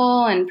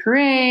festival and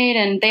parade,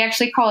 and they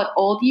actually call it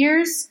Old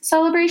Year's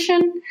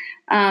celebration.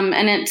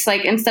 And it's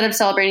like, instead of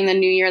celebrating the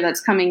new year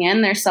that's coming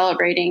in, they're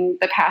celebrating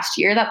the past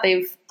year that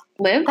they've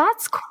lived.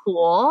 That's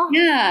cool.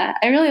 Yeah,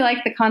 I really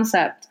like the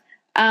concept.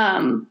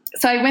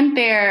 So I went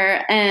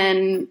there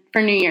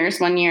for New Year's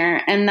one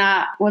year, and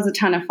that was a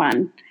ton of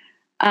fun.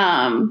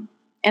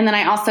 And then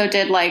I also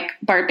did like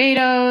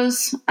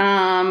Barbados,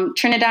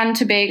 Trinidad and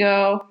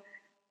Tobago,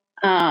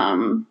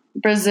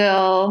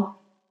 Brazil,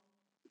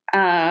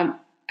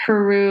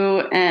 Peru,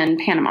 and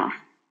Panama.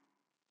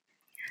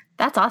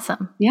 That's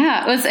awesome.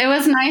 Yeah, it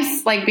was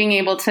nice, like being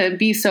able to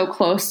be so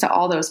close to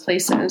all those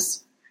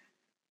places.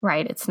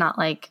 Right. It's not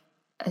like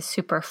a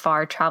super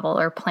far travel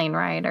or plane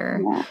ride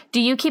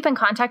Do you keep in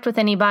contact with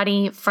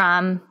anybody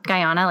from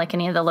Guyana, like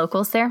any of the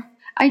locals there?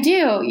 I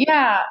do.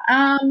 Yeah.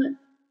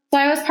 So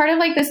I was part of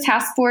like this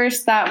task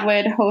force that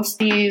would host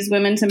these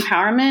women's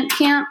empowerment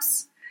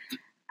camps.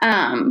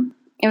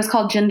 It was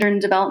called Gender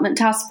and Development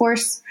Task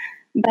Force,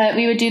 but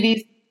we would do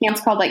these camps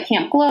called like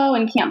Camp Glow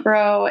and Camp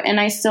Bro. And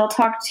I still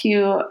talk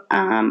to,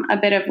 a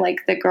bit of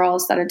like the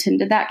girls that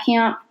attended that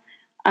camp.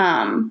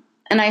 And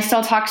I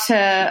still talk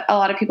to a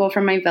lot of people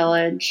from my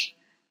village.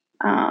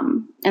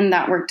 And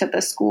that worked at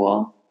the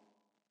school.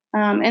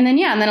 And then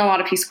a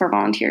lot of Peace Corps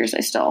volunteers I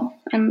still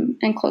am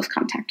in close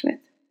contact with.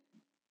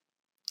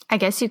 I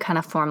guess you kind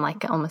of form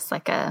like almost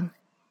like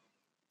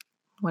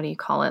what do you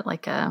call it?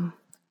 Like a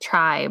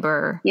tribe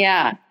or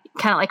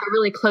kind of like a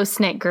really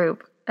close-knit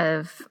group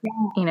of,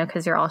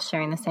 because you're all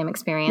sharing the same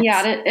experience.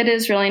 Yeah, it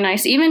is really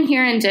nice. Even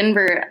here in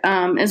Denver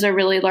is a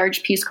really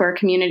large Peace Corps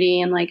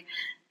community, and like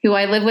who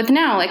I live with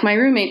now, like my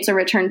roommate's a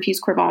returned Peace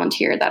Corps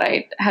volunteer that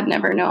I had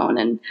never known.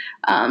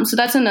 And so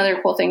that's another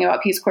cool thing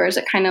about Peace Corps is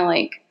it kind of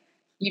like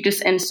you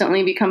just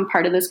instantly become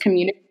part of this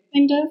community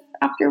kind of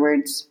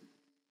afterwards.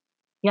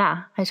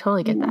 Yeah, I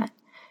totally get that.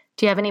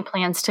 Do you have any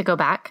plans to go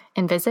back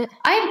and visit?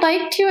 I'd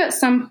like to at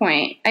some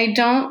point. I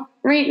don't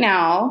right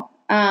now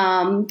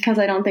because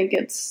I don't think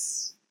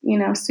it's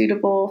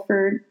suitable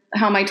for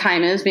how my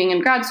time is being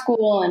in grad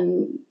school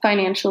and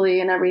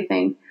financially and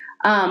everything.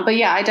 But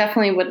yeah, I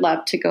definitely would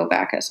love to go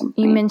back at some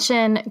point. You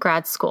mentioned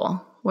grad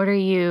school. What are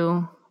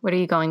you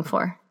going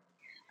for?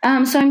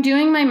 So I'm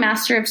doing my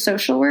Master of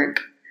Social Work.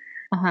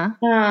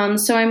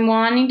 So I'm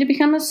wanting to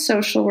become a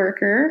social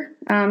worker.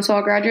 So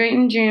I'll graduate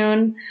in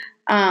June.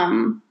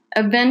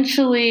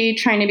 Eventually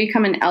trying to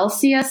become an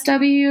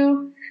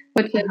LCSW,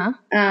 which is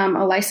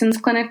a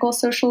licensed clinical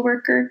social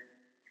worker.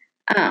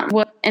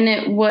 And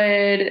it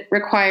would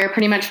require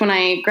pretty much when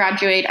I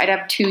graduate, I'd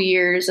have 2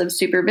 years of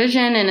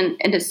supervision, and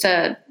it's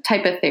a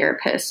type of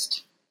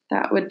therapist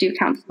that would do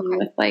counseling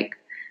with like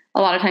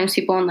a lot of times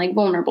people in like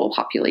vulnerable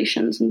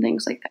populations and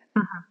things like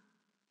that.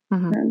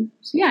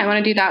 So yeah, I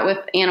want to do that with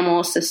animal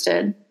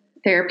assisted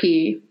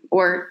therapy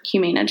or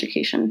humane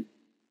education.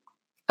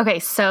 Okay.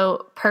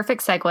 So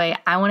perfect segue.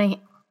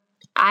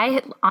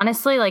 I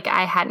honestly, like,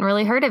 I hadn't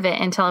really heard of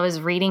it until I was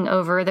reading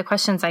over the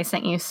questions I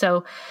sent you.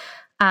 So,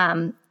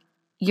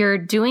 you're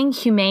doing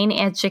humane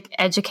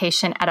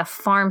education at a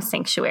farm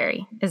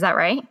sanctuary. Is that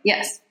right?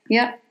 Yes.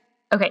 Yep.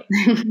 Okay.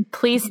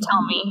 Please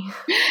tell me.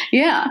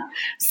 Yeah.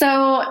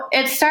 So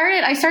I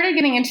started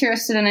getting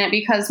interested in it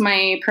because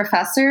my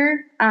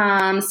professor,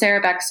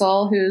 Sarah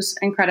Bexel, who's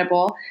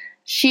incredible,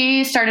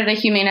 she started a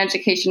humane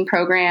education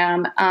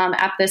program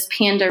at this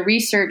panda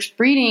research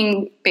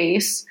breeding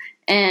base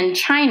in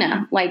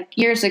China, like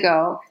years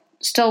ago,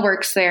 still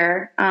works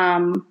there.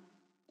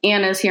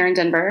 Anna's here in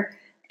Denver.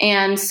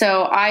 And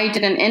so I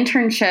did an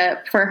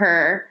internship for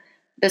her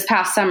this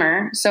past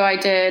summer. So I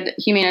did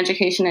humane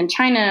education in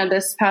China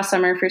this past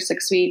summer for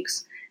 6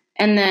 weeks.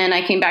 And then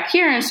I came back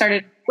here and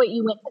started. Wait,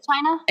 you went to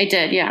China? I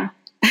did, yeah.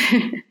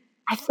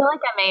 I feel like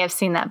I may have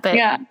seen that, but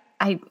yeah.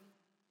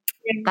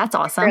 That's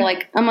awesome. For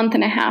like a month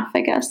and a half,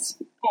 I guess.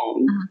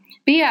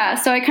 But yeah,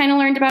 so I kind of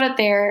learned about it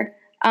there.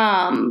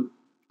 And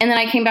then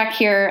I came back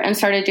here and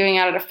started doing it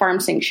at a farm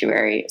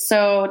sanctuary.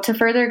 So to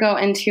further go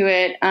into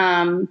it,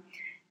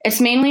 it's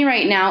mainly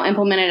right now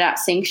implemented at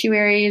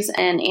sanctuaries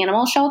and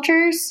animal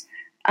shelters.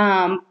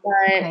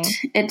 But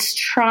it's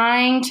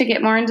trying to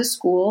get more into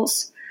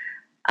schools.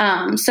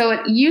 So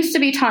it used to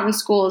be taught in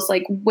schools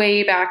like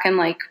way back in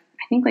like,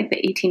 I think like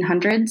the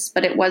 1800s,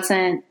 but it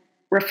wasn't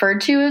referred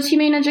to as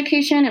humane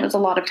education. It was a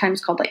lot of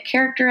times called like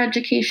character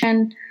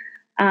education.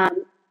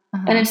 And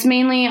it's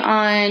mainly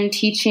on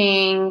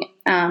teaching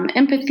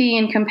empathy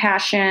and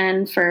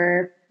compassion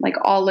for like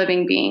all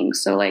living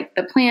beings. So like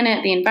the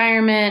planet, the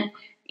environment,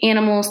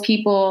 animals,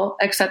 people,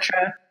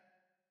 etc.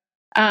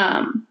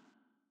 The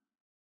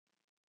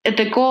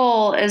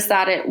goal is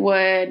that it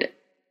would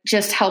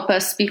just help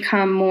us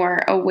become more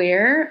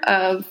aware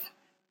of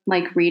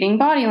like reading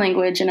body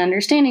language and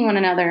understanding one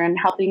another and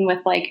helping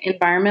with like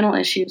environmental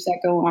issues that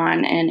go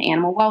on and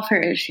animal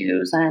welfare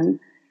issues and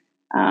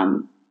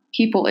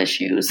people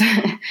issues,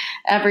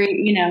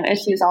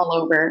 issues all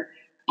over.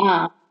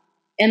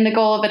 And the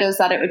goal of it is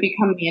that it would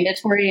become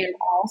mandatory in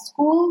all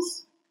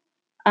schools.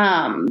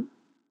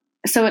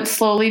 So it's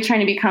slowly trying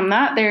to become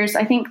that. There's,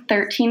 I think,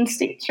 13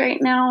 states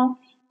right now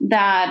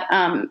that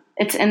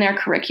it's in their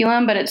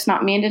curriculum, but it's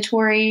not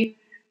mandatory.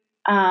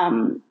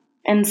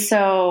 And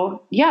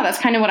so, yeah, that's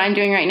kind of what I'm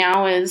doing right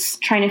now is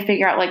trying to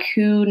figure out like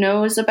who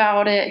knows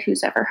about it,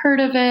 who's ever heard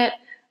of it.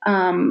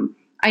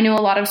 I know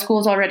a lot of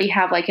schools already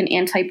have like an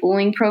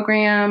anti-bullying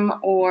program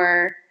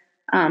or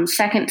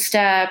Second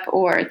Step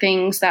or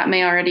things that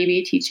may already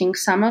be teaching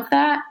some of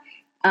that.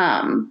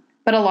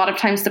 But a lot of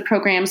times the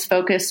programs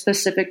focus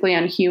specifically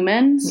on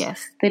humans.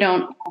 Yes. They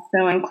don't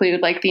also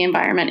include like the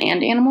environment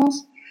and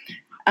animals.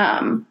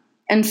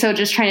 And so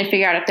just trying to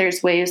figure out if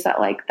there's ways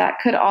that like that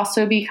could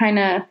also be kind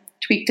of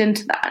tweaked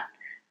into that.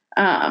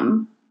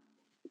 And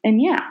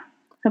yeah,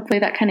 hopefully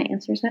that kind of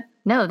answers it.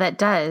 No, that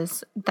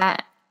does.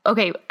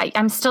 Okay.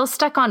 I'm still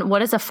stuck on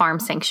what is a farm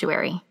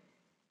sanctuary?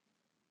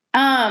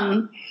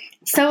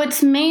 So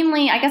it's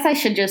mainly, I guess I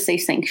should just say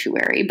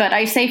sanctuary, but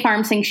I say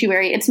farm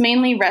sanctuary. It's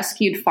mainly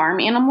rescued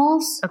farm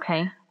animals.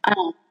 Okay.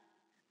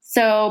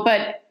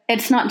 But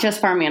it's not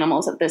just farm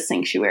animals at this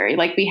sanctuary.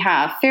 Like we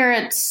have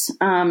ferrets,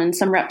 and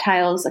some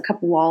reptiles, a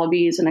couple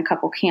wallabies and a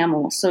couple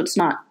camels. So it's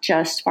not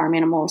just farm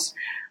animals.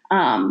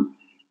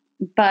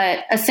 But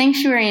a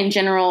sanctuary in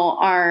general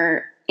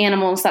are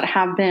animals that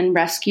have been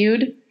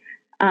rescued,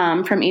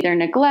 from either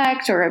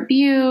neglect or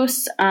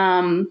abuse,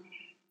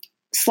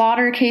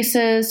 slaughter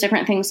cases,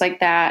 different things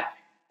like that.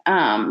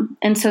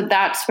 And so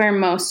that's where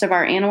most of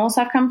our animals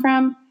have come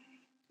from,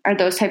 are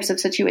those types of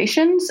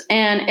situations.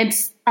 And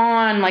it's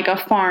on like a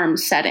farm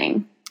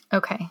setting.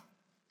 Okay.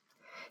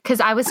 Because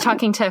I was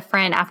talking to a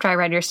friend after I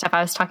read your stuff.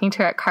 I was talking to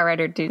her at car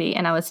rider duty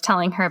and I was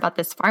telling her about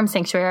this farm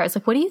sanctuary. I was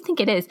like, what do you think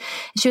it is?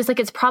 And she was like,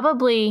 it's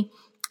probably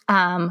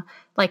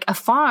like a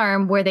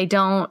farm where they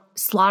don't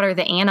slaughter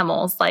the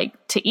animals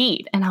like to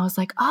eat. And I was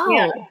like, oh,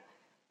 yeah.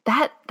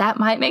 That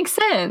might make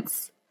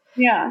sense.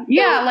 Yeah.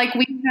 Yeah. Like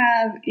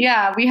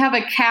we have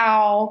a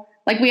cow,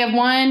 like we have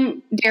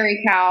one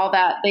dairy cow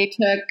that they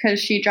took because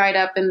she dried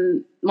up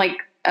and like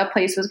a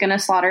place was going to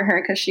slaughter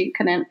her because she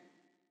couldn't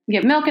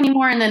give milk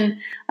anymore. And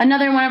then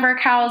another one of our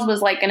cows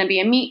was like going to be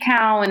a meat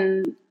cow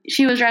and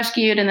she was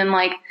rescued, and then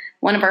like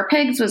one of our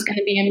pigs was going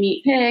to be a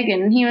meat pig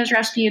and he was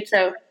rescued.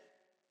 So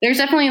there's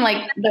definitely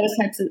like those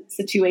types of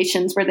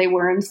situations where they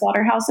were in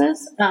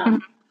slaughterhouses.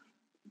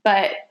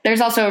 But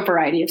there's also a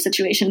variety of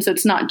situations. So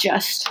it's not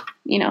just,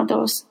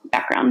 those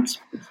backgrounds.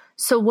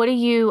 So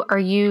are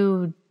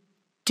you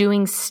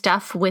doing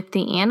stuff with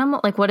the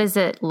animal? Like, what does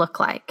it look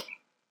like?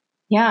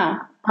 Yeah.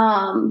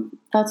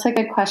 That's a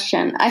good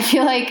question. I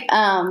feel like,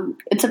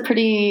 it's a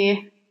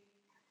pretty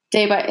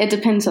it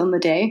depends on the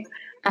day.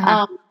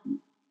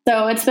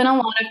 So it's been a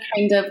lot of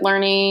kind of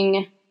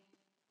learning,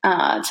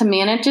 to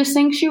manage a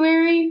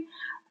sanctuary.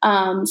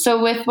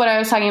 So with what I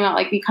was talking about,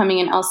 like becoming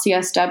an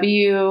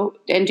LCSW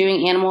and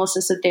doing animal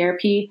assisted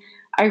therapy,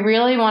 I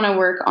really want to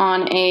work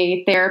on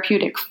a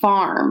therapeutic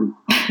farm,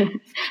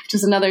 which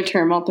is another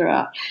term I'll throw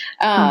out.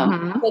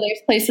 So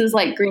there's places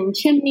like Green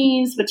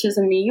Chimneys, which is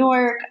in New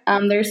York.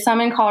 There's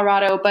some in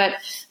Colorado, but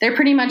they're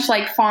pretty much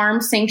like farm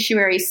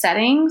sanctuary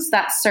settings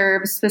that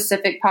serve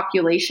specific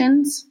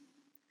populations.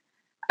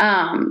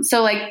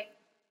 So like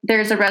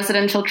there's a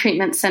residential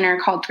treatment center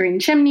called Green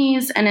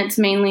Chimneys, and it's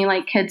mainly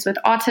like kids with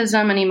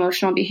autism and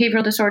emotional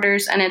behavioral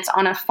disorders, and it's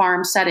on a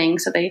farm setting.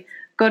 So they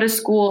go to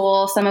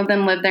school. Some of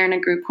them live there in a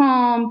group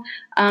home,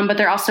 but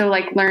they're also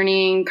like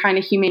learning kind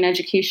of humane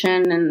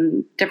education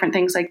and different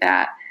things like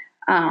that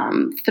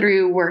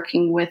through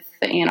working with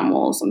the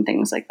animals and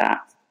things like that.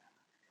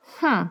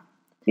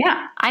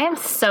 Yeah. I am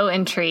so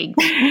intrigued.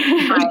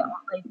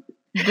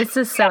 This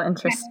is so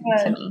interesting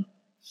to me.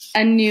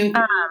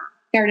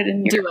 Started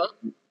in Europe.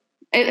 Do it.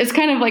 It's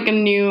kind of like a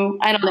new,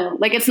 I don't know,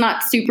 like it's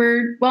not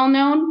super well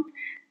known.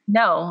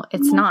 No,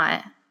 it's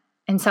not.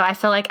 And so I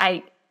feel like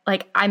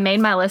I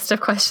made my list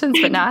of questions,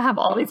 but now I have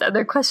all these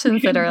other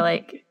questions that are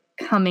like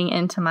coming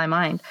into my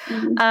mind.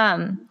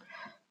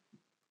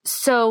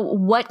 So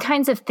what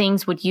kinds of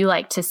things would you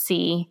like to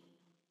see?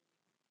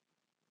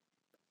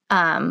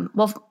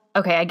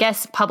 I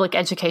guess public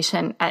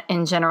education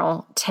in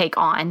general take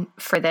on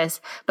for this,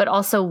 but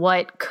also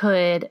what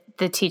could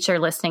the teacher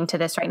listening to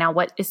this right now,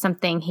 what is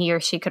something he or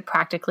she could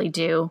practically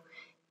do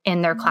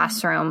in their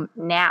classroom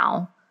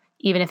now,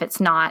 even if it's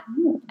not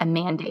a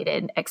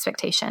mandated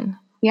expectation?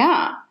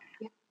 Yeah.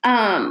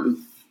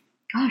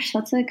 Gosh,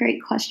 that's a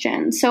great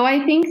question. So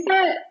I think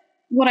that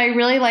what I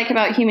really like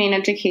about humane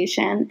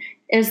education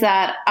is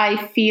that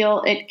I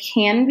feel it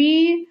can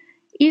be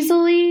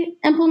easily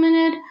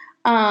implemented.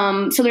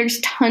 So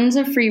there's tons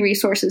of free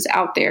resources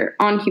out there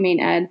on Humane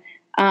Ed.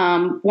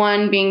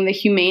 One being the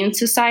Humane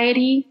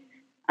Society,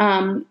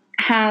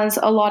 has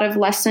a lot of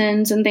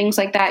lessons and things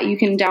like that you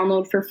can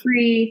download for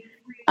free.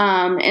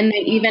 And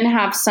they even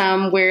have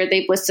some where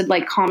they've listed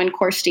like Common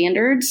Core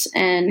standards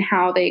and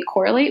how they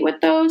correlate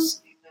with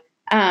those.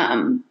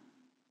 There's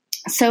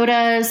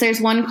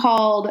one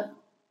called,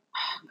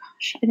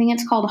 I think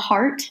it's called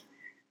Heart.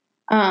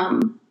 I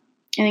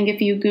think if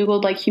you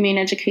Googled like Humane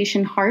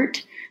Education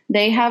Heart,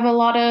 they have a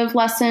lot of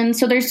lessons.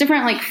 So there's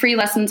different like free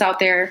lessons out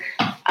there.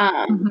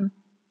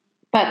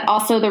 But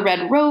also the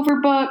Red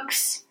Rover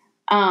books.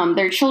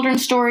 They're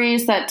children's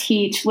stories that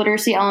teach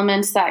literacy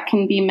elements that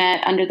can be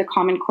met under the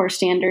Common Core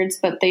standards,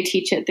 but they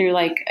teach it through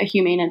like a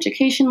humane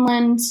education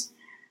lens.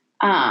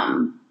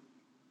 But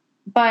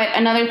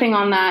another thing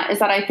on that is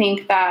that I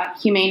think that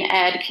Humane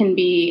Ed can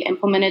be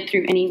implemented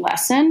through any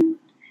lesson.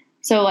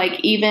 So like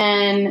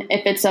even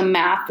if it's a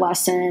math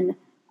lesson,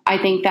 I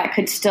think that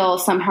could still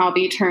somehow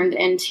be turned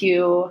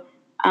into,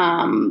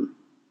 how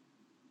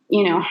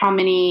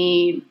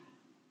many,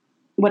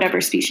 whatever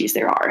species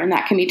there are. And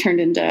that can be turned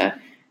into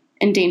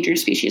endangered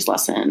species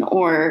lesson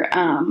or,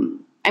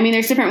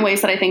 there's different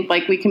ways that I think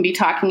like we can be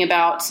talking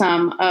about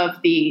some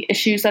of the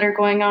issues that are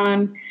going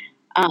on,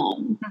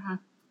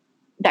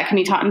 that can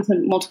be taught into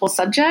multiple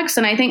subjects.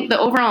 And I think the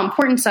overall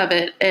importance of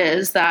it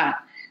is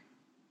that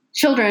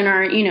children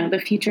are, the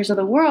futures of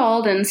the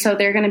world. And so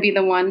they're going to be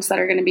the ones that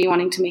are going to be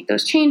wanting to make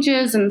those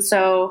changes. And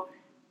so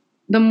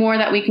the more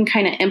that we can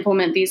kind of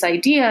implement these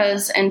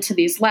ideas into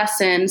these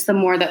lessons, the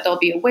more that they'll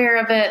be aware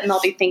of it and they'll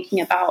be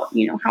thinking about,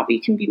 how we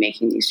can be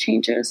making these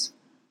changes.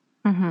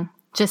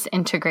 Just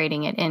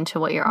integrating it into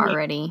what you're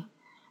already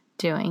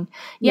doing.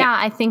 Yeah.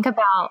 I think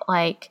about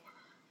like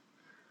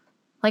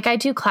I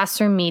do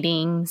classroom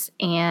meetings,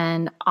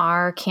 and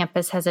our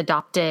campus has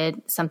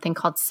adopted something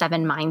called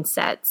 7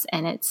 mindsets.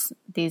 And it's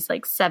these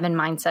like 7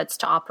 mindsets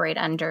to operate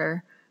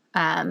under.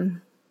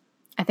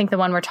 I think the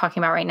one we're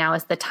talking about right now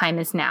is the time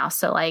is now.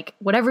 So like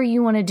whatever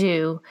you want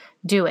to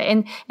do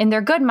it. And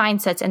they're good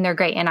mindsets and they're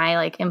great. And I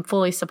like am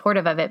fully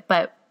supportive of it.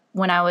 But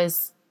when I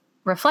was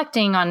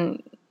reflecting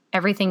on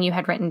everything you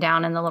had written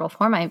down in the little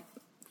form I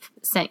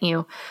sent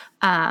you,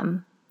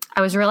 I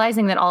was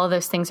realizing that all of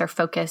those things are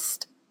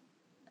focused,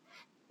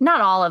 not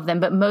all of them,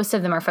 but most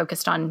of them are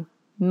focused on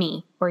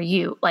me or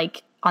you,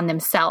 like on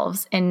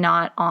themselves, and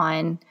not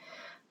on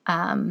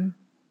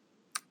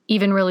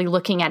even really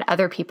looking at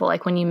other people.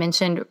 Like when you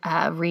mentioned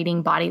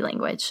reading body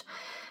language,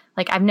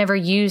 like I've never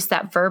used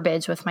that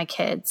verbiage with my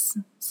kids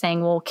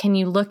saying, well, can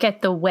you look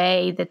at the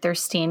way that they're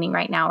standing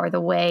right now or the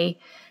way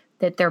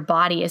that their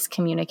body is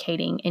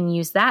communicating and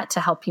use that to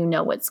help you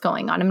know what's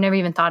going on? I've never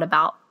even thought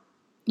about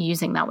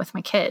using that with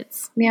my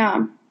kids.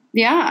 Yeah.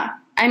 Yeah.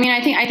 I mean,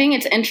 I think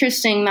it's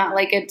interesting that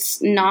like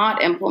it's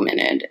not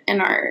implemented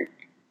in our,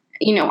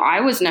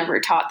 I was never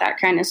taught that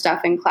kind of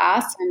stuff in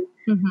class.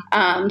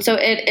 And so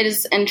it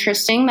is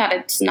interesting that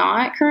it's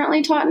not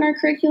currently taught in our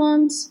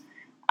curriculums.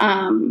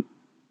 And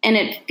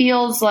it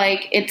feels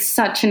like it's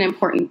such an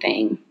important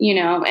thing,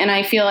 and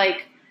I feel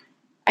like,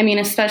 I mean,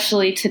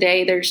 especially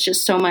today, there's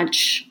just so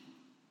much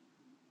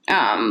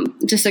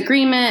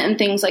disagreement and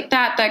things like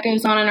that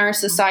goes on in our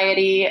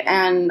society,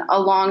 and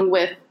along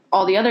with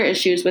all the other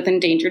issues with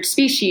endangered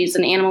species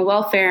and animal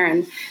welfare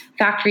and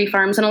factory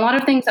farms and a lot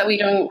of things that we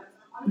don't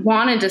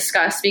want to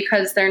discuss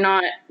because they're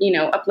not,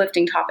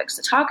 uplifting topics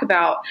to talk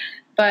about.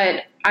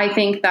 But I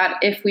think that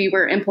if we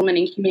were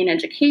implementing humane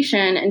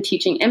education and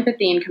teaching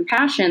empathy and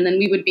compassion, then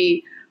we would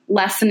be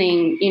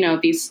lessening,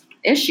 these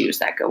issues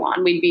that go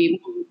on. We'd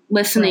be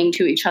listening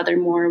to each other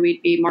more.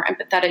 We'd be more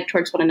empathetic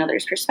towards one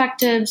another's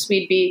perspectives.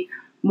 We'd be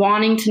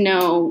wanting to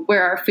know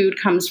where our food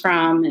comes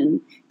from and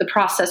the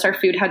process our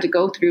food had to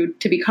go through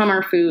to become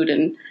our food.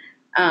 And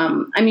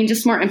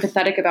just more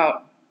empathetic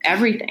about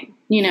everything,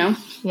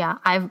 Yeah.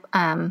 I've,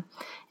 in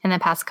the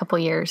past couple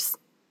years,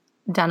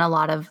 done a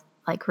lot of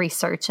like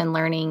research and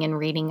learning and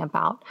reading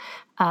about,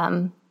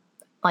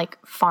 like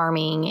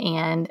farming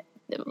and,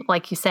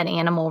 like you said,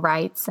 animal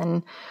rights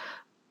or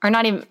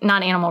not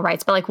animal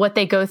rights, but like what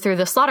they go through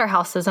the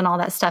slaughterhouses and all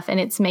that stuff. And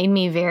it's made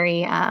me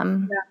very,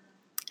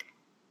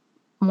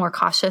 more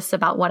cautious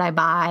about what I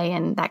buy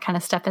and that kind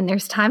of stuff. And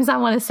there's times I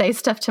want to say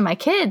stuff to my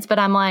kids, but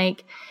I'm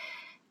like,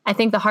 I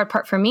think the hard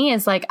part for me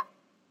is like,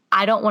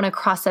 I don't want to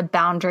cross a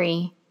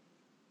boundary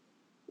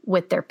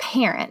with their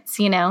parents,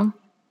 Yeah.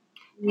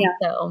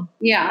 So,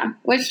 yeah,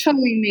 which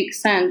totally makes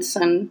sense.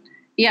 And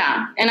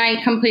and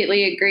I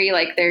completely agree.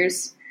 Like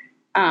there's,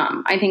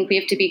 I think we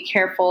have to be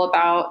careful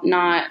about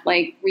not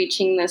like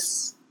reaching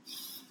this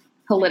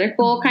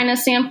political kind of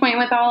standpoint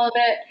with all of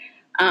it.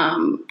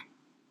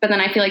 But then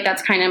I feel like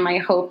that's kind of my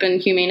hope in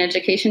humane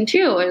education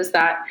too, is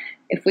that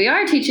if we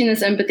are teaching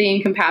this empathy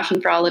and compassion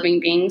for all living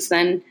beings,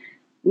 then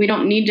we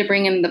don't need to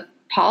bring in the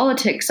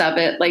politics of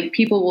it. Like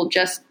people will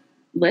just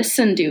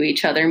listen to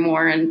each other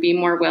more and be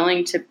more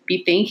willing to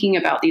be thinking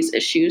about these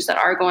issues that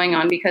are going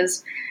on.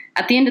 Because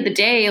at the end of the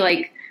day,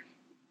 like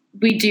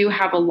we do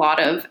have a lot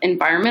of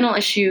environmental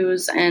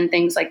issues and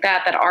things like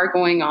that are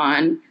going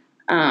on,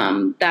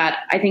 that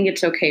I think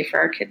it's okay for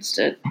our kids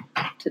to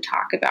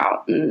talk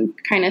about and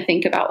kind of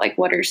think about like,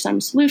 what are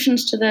some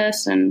solutions to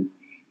this? And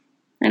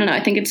I don't know,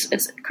 I think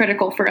it's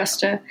critical for us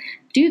to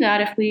do that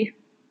if we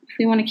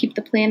want to keep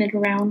the planet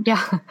around.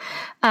 Yeah.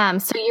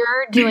 So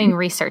you're doing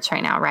research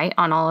right now, right?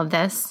 On all of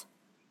this?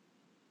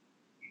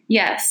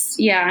 Yes.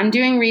 Yeah. I'm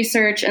doing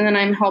research and then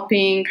I'm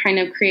helping kind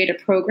of create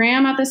a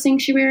program at the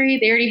sanctuary.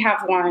 They already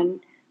have one,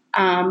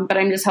 but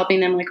I'm just helping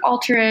them like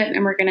alter it,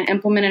 and we're going to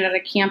implement it at a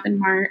camp in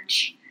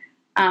March.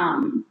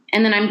 And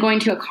then I'm going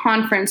to a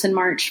conference in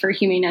March for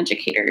humane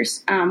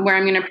educators, where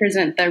I'm going to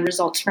present the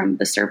results from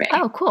the survey.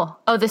 Oh, cool.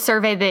 Oh, the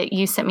survey that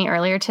you sent me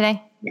earlier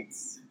today?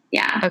 Yes.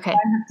 Yeah. Okay. I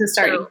have to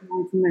start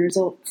analyzing the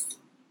results.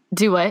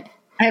 Do what?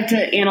 I have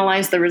to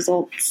analyze the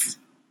results.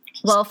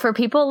 Well, for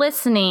people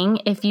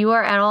listening, if you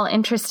are at all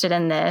interested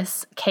in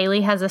this,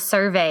 Kaylee has a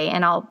survey,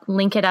 and I'll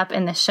link it up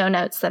in the show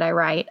notes that I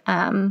write.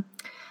 I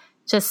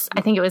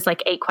think it was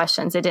like 8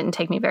 questions. It didn't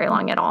take me very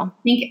long at all.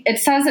 I think it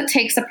says it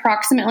takes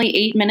approximately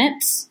 8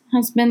 minutes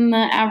has been the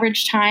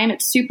average time.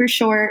 It's super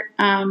short,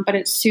 but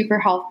it's super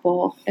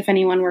helpful if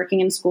anyone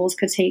working in schools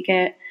could take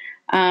it.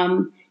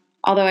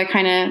 Although I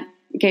kind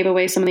of gave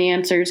away some of the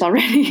answers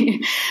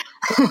already.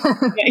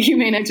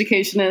 Humane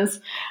education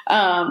is.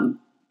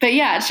 But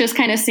yeah, it's just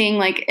kind of seeing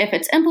like if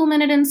it's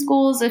implemented in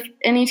schools, if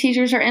any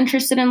teachers are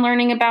interested in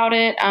learning about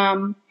it,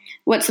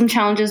 what some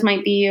challenges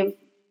might be of,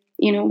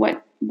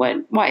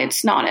 why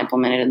it's not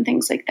implemented and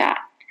things like that.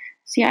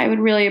 So yeah, I would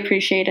really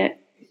appreciate it.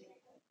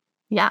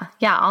 Yeah.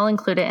 I'll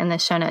include it in the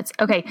show notes.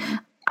 Okay.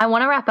 I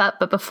want to wrap up,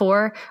 but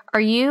before,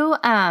 are you,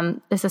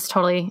 this is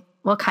totally,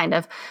 kind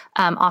of,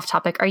 off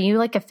topic. Are you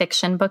like a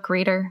fiction book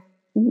reader?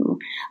 Ooh.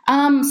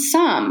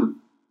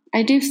 Some.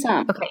 I do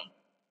some. Okay.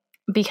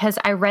 Because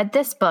I read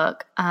this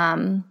book.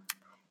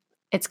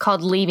 It's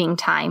called Leaving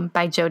Time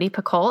by Jodi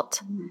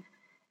Picoult. Mm-hmm.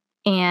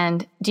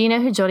 And do you know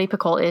who Jodi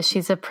Picoult is?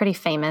 She's a pretty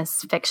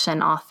famous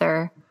fiction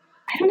author.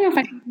 I don't know if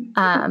I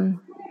can.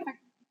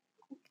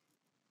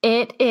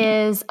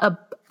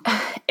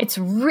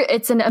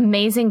 It's an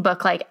amazing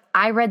book. Like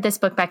I read this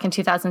book back in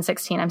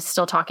 2016. I'm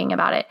still talking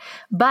about it,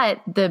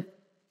 but the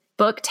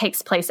book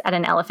takes place at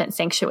an elephant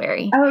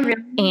sanctuary. Oh,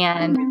 really?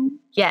 And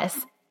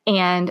yes.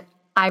 And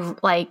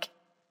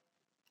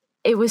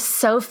it was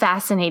so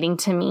fascinating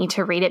to me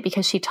to read it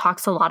because she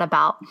talks a lot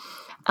about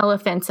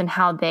elephants and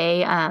how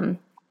they,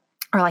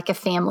 are like a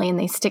family and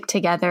they stick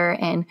together.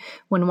 And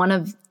when one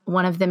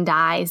of them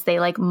dies, they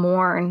like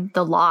mourn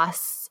the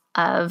loss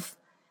of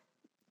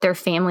their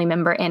family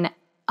member. And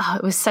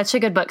it was such a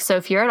good book. So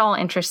if you're at all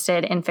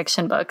interested in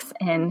fiction books,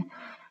 and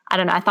I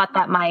don't know, I thought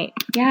that might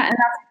and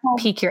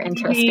that's pique your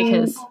interest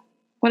because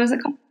what is it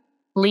called?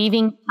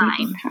 Leaving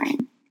Time.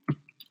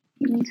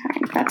 Okay,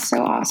 that's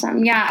so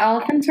awesome. Yeah,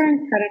 elephants are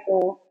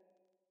incredible.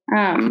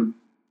 I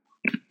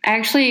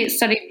actually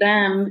studied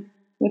them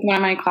with one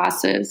of my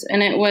classes,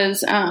 and it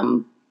was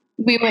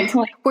we went to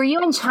like. Were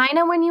you in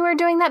China when you were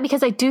doing that?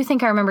 Because I do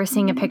think I remember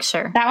seeing a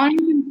picture. That one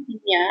was in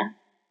Kenya.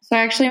 So I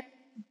actually went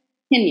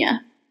to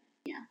Kenya.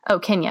 Oh,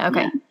 Kenya.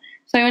 Okay. Yeah.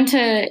 So I went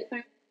to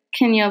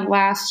Kenya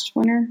last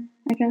winter,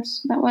 I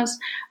guess that was.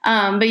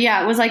 But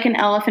yeah, it was like an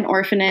elephant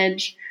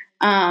orphanage.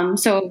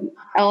 So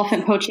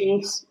elephant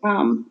poaching's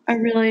a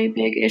really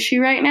big issue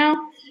right now.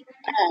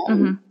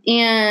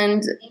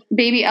 And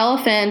baby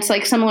elephants,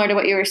 like similar to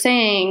what you were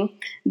saying,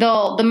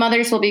 the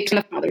mothers will be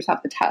the mothers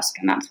have the tusk,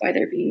 and that's why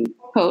they're being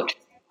poached.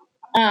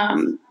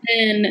 And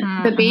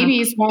the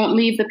babies won't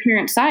leave the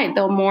parent's side.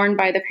 They'll mourn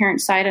by the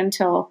parent's side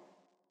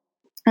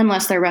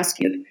unless they're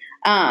rescued.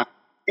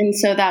 And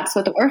so that's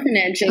what the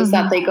orphanage is,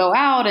 that they go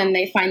out and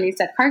they find these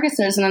dead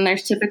carcasses, and then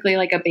there's typically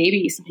like a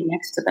baby sitting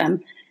next to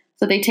them.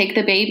 So they take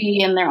the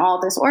baby and they're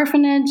all this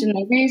orphanage and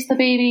they raise the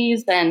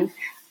babies. Then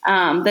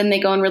they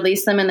go and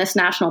release them in this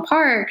national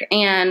park.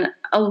 And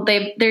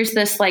there's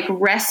this like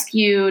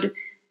rescued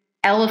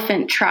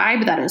elephant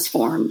tribe that is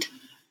formed.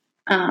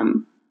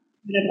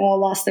 They've all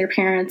lost their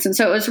parents. And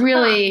so it was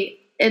really,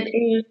 it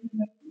was,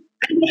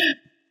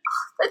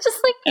 it's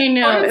just like, I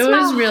know it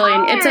was really,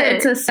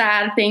 it's a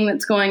sad thing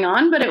that's going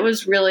on, but it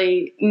was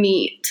really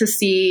neat to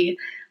see,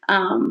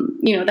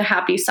 the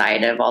happy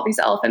side of all these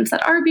elephants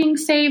that are being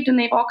saved, and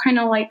they've all kind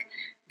of like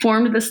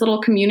formed this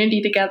little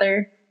community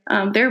together.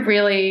 They're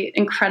really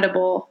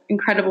incredible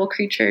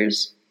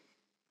creatures.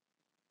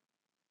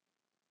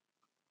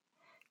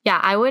 Yeah,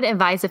 I would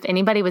advise if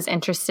anybody was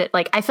interested,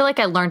 like I feel like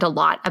I learned a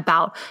lot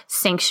about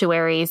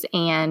sanctuaries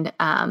and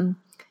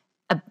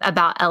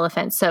about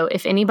elephants. So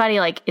if anybody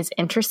like is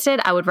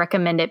interested, I would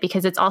recommend it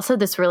because it's also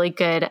this really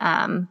good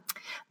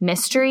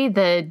mystery.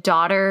 The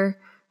daughter,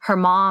 her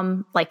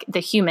mom, like the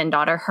human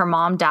daughter, her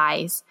mom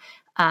dies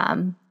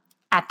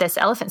at this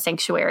elephant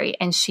sanctuary,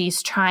 and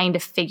she's trying to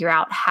figure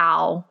out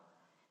how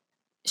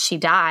she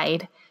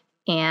died.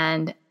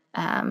 And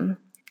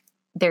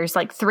there's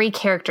like three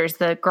characters,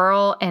 the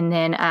girl, and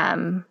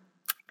then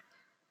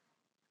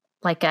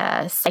like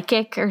a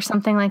psychic or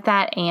something like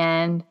that,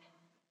 and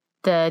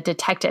the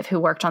detective who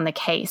worked on the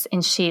case.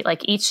 And she,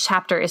 like, each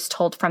chapter is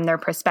told from their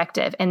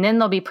perspective. And then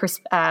there'll be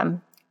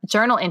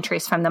journal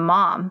entries from the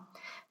mom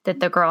that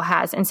the girl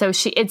has. And so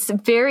it's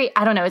very,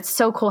 I don't know, it's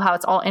so cool how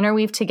it's all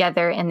interweaved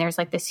together. And there's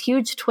like this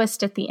huge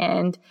twist at the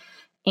end,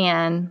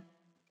 and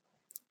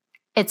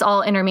it's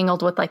all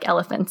intermingled with like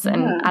elephants.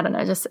 And I don't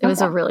know, just, it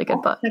was a really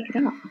good book. Check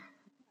it out.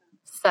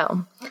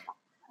 So,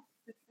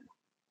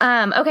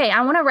 okay,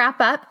 I want to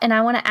wrap up and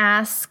I want to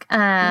ask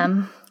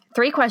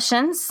 3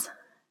 questions.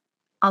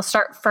 I'll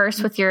start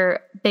first with your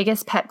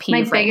biggest pet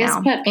peeve right now.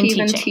 My biggest pet peeve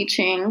in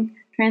teaching. I'm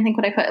trying to think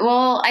what I put.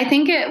 Well, I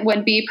think it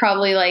would be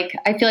probably like,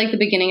 I feel like the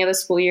beginning of the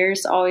school year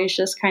is always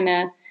just kind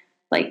of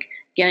like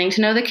getting to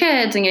know the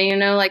kids and getting to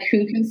know like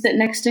who can sit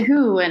next to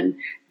who, and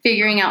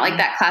figuring out like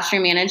that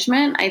classroom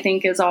management, I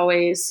think is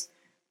always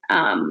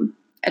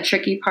a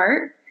tricky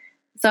part.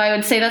 So I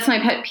would say that's my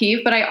pet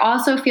peeve, but I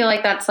also feel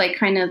like that's like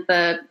kind of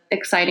the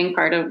exciting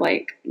part of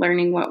like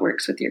learning what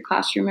works with your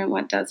classroom and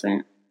what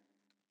doesn't.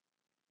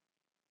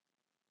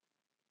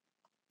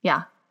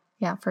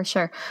 Yeah, for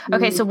sure.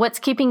 Okay. So what's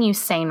keeping you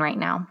sane right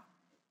now?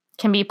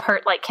 Can be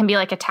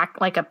like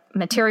a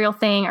material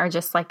thing, or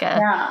just like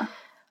a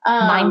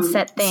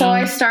mindset thing. So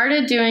I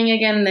started doing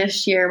again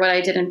this year what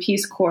I did in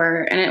Peace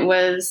Corps, and it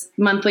was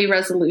monthly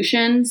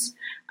resolutions.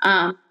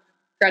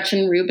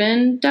 Gretchen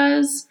Rubin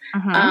does.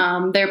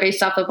 They're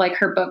based off of like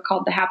her book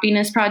called The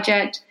Happiness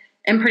Project.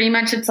 And pretty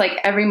much it's like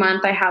every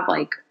month I have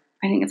like,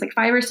 I think it's like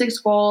 5 or 6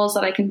 goals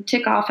that I can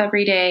tick off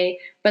every day,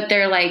 but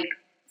they're like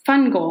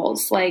fun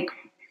goals. Like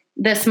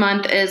this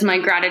month is my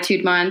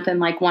gratitude month. And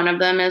like one of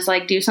them is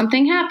like, do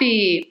something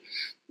happy,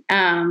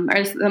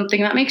 or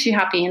something that makes you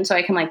happy. And so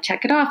I can like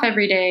check it off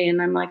every day.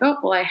 And I'm like, oh,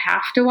 well, I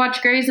have to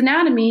watch Grey's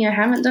Anatomy. I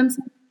haven't done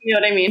something, you know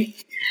what I mean?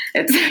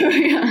 It's,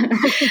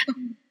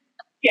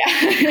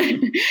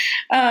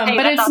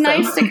 but it's awesome.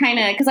 Nice to kind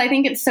of, because I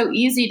think it's so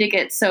easy to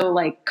get so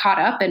like caught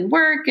up in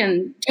work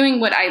and doing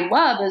what I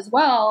love as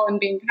well and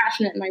being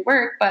passionate in my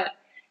work, but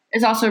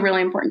it's also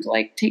really important to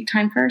like take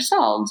time for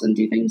ourselves and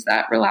do things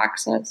that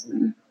relax us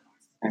and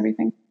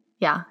everything.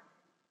 Yeah,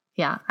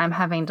 I'm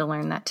having to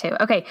learn that too.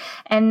 Okay,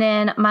 and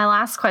then my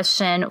last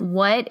question,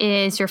 what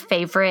is your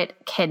favorite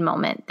kid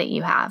moment that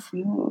you have?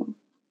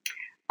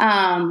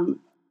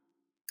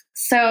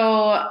 So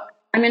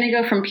I'm going to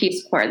go from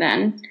Peace Corps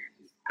then.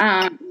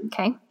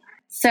 Okay.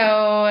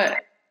 So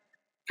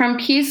from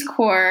Peace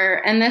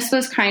Corps, and this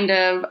was kind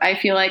of, I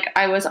feel like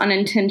I was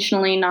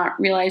unintentionally not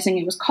realizing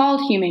it was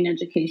called humane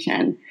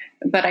education,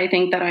 but I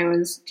think that I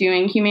was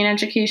doing humane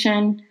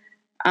education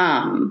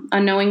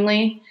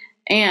unknowingly.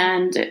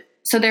 And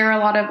so there were a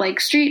lot of like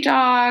street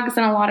dogs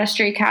and a lot of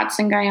stray cats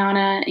in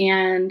Guyana,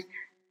 and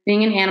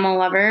being an animal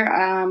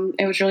lover,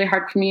 it was really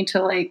hard for me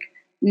to like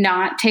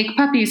not take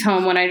puppies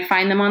home when I'd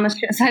find them on the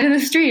side of the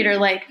street, or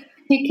like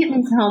take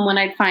kittens home when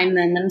I'd find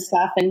them and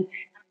stuff. And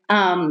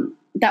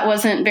that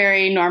wasn't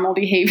very normal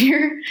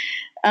behavior.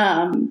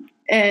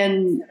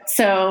 And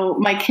so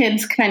my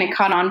kids kind of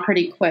caught on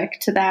pretty quick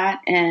to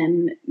that,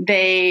 and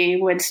they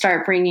would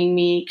start bringing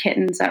me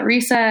kittens at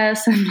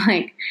recess. And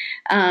like,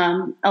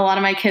 a lot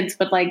of my kids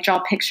would like draw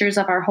pictures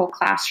of our whole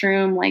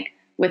classroom, like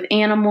with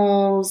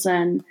animals.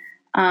 And,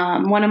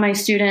 one of my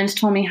students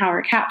told me how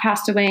her cat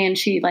passed away and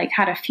she like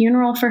had a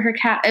funeral for her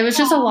cat. It was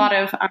just a lot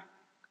of,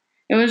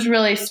 it was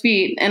really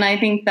sweet. And I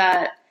think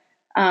that,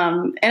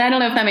 and I don't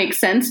know if that makes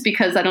sense,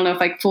 because I don't know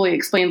if I fully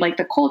explained like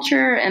the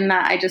culture, and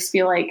that I just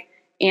feel like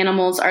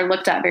animals are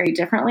looked at very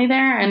differently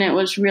there. And it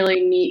was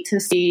really neat to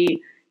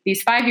see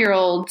these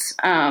 5-year-olds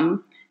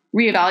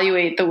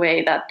reevaluate the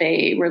way that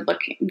they were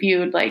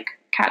viewed like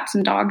cats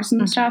and dogs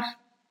and stuff,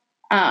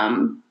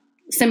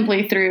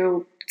 simply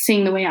through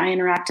seeing the way I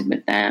interacted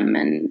with them.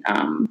 And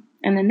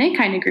then they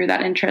kind of grew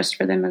that interest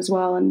for them as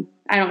well. And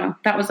I don't know,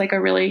 that was like a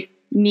really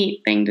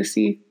neat thing to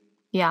see.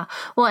 Yeah.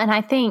 Well, and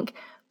I think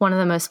one of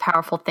the most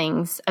powerful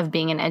things of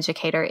being an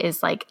educator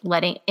is like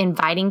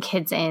inviting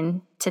kids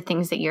in to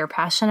things that you're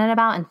passionate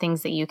about and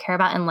things that you care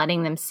about, and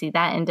letting them see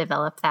that and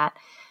develop that.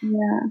 Yeah,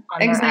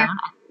 on exactly. Their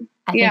own.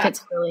 I think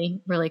it's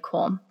really, really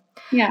cool.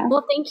 Yeah.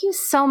 Well, thank you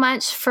so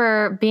much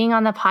for being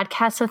on the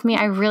podcast with me.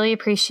 I really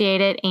appreciate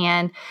it.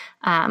 And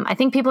I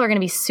think people are going to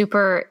be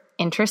super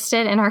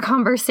interested in our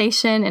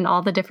conversation and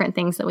all the different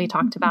things that we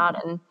talked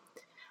about. And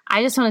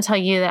I just want to tell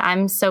you that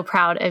I'm so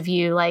proud of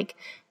you, like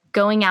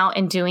going out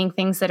and doing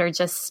things that are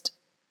just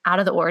out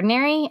of the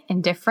ordinary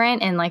and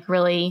different, and like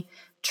really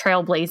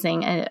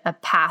trailblazing a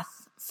path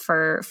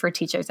for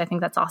teachers. I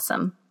think that's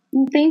awesome.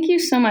 Well, thank you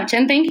so much.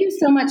 And thank you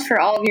so much for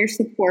all of your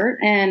support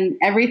and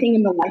everything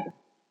in the library.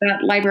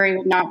 That library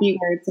would not be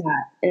where it's at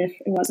if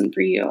it wasn't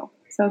for you.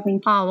 So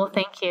thank you. Oh, well,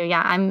 thank you.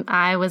 Yeah,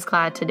 I was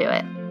glad to do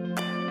it.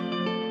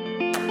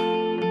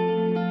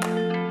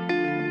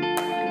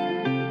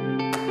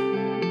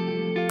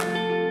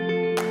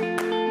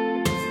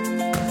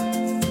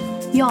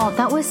 Y'all,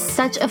 that was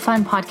such a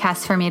fun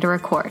podcast for me to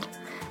record.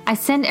 I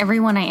send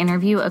everyone I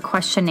interview a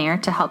questionnaire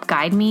to help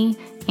guide me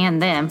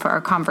and them for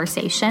our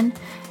conversation.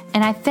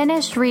 And I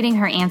finished reading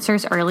her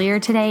answers earlier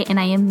today, and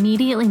I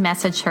immediately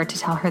messaged her to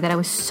tell her that I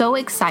was so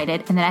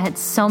excited and that I had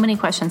so many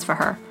questions for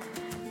her.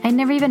 I'd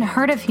never even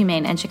heard of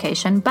humane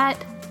education,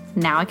 but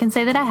now I can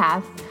say that I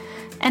have.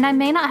 And I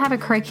may not have a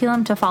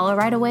curriculum to follow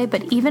right away,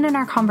 but even in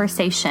our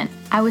conversation,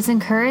 I was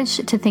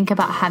encouraged to think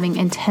about having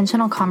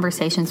intentional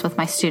conversations with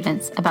my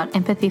students about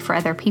empathy for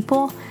other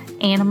people,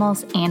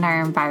 animals, and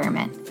our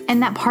environment.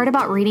 And that part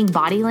about reading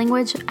body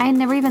language, I had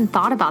never even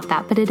thought about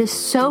that, but it is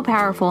so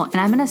powerful, and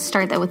I'm going to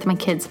start that with my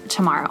kids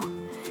tomorrow.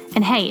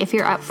 And hey, if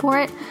you're up for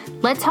it,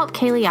 let's help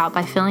Kaylee out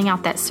by filling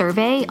out that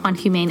survey on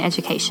humane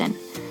education.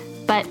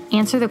 But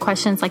answer the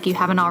questions like you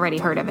haven't already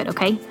heard of it,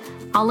 okay?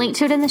 I'll link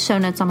to it in the show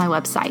notes on my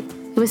website.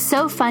 It was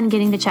so fun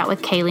getting to chat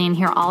with Kaylee and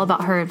hear all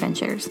about her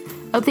adventures.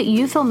 Hope that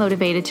you feel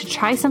motivated to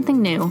try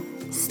something new,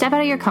 step out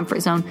of your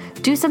comfort zone,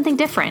 do something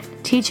different,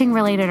 teaching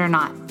related or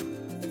not.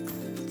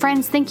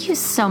 Friends, thank you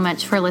so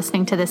much for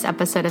listening to this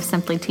episode of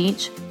Simply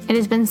Teach. It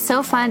has been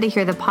so fun to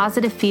hear the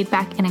positive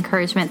feedback and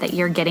encouragement that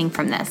you're getting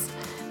from this.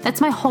 That's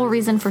my whole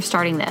reason for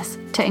starting this,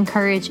 to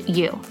encourage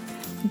you.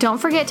 Don't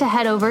forget to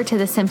head over to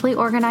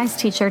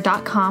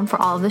thesimplyorganizedteacher.com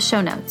for all of the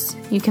show notes.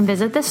 You can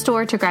visit the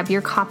store to grab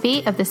your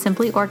copy of the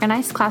Simply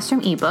Organized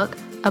Classroom ebook,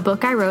 a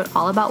book I wrote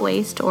all about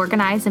ways to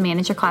organize and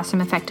manage your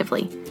classroom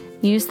effectively.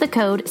 Use the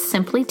code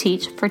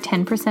SimplyTeach for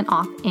 10%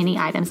 off any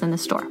items in the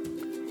store.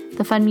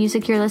 The fun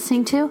music you're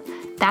listening to,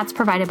 that's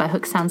provided by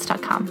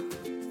hooksounds.com.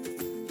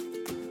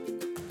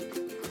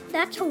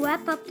 That's a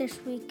wrap up this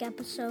week's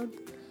episode.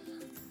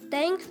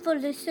 Thanks for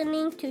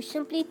listening to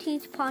Simply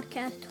Teach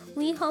podcast.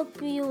 We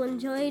hope you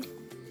enjoyed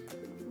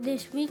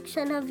this week's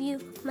interview.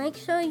 Make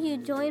sure you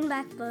join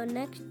back for the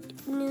next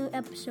new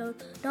episode.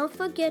 Don't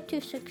forget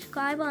to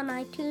subscribe on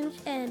iTunes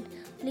and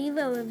leave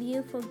a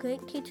review for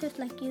great teachers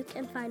like you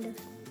can find us.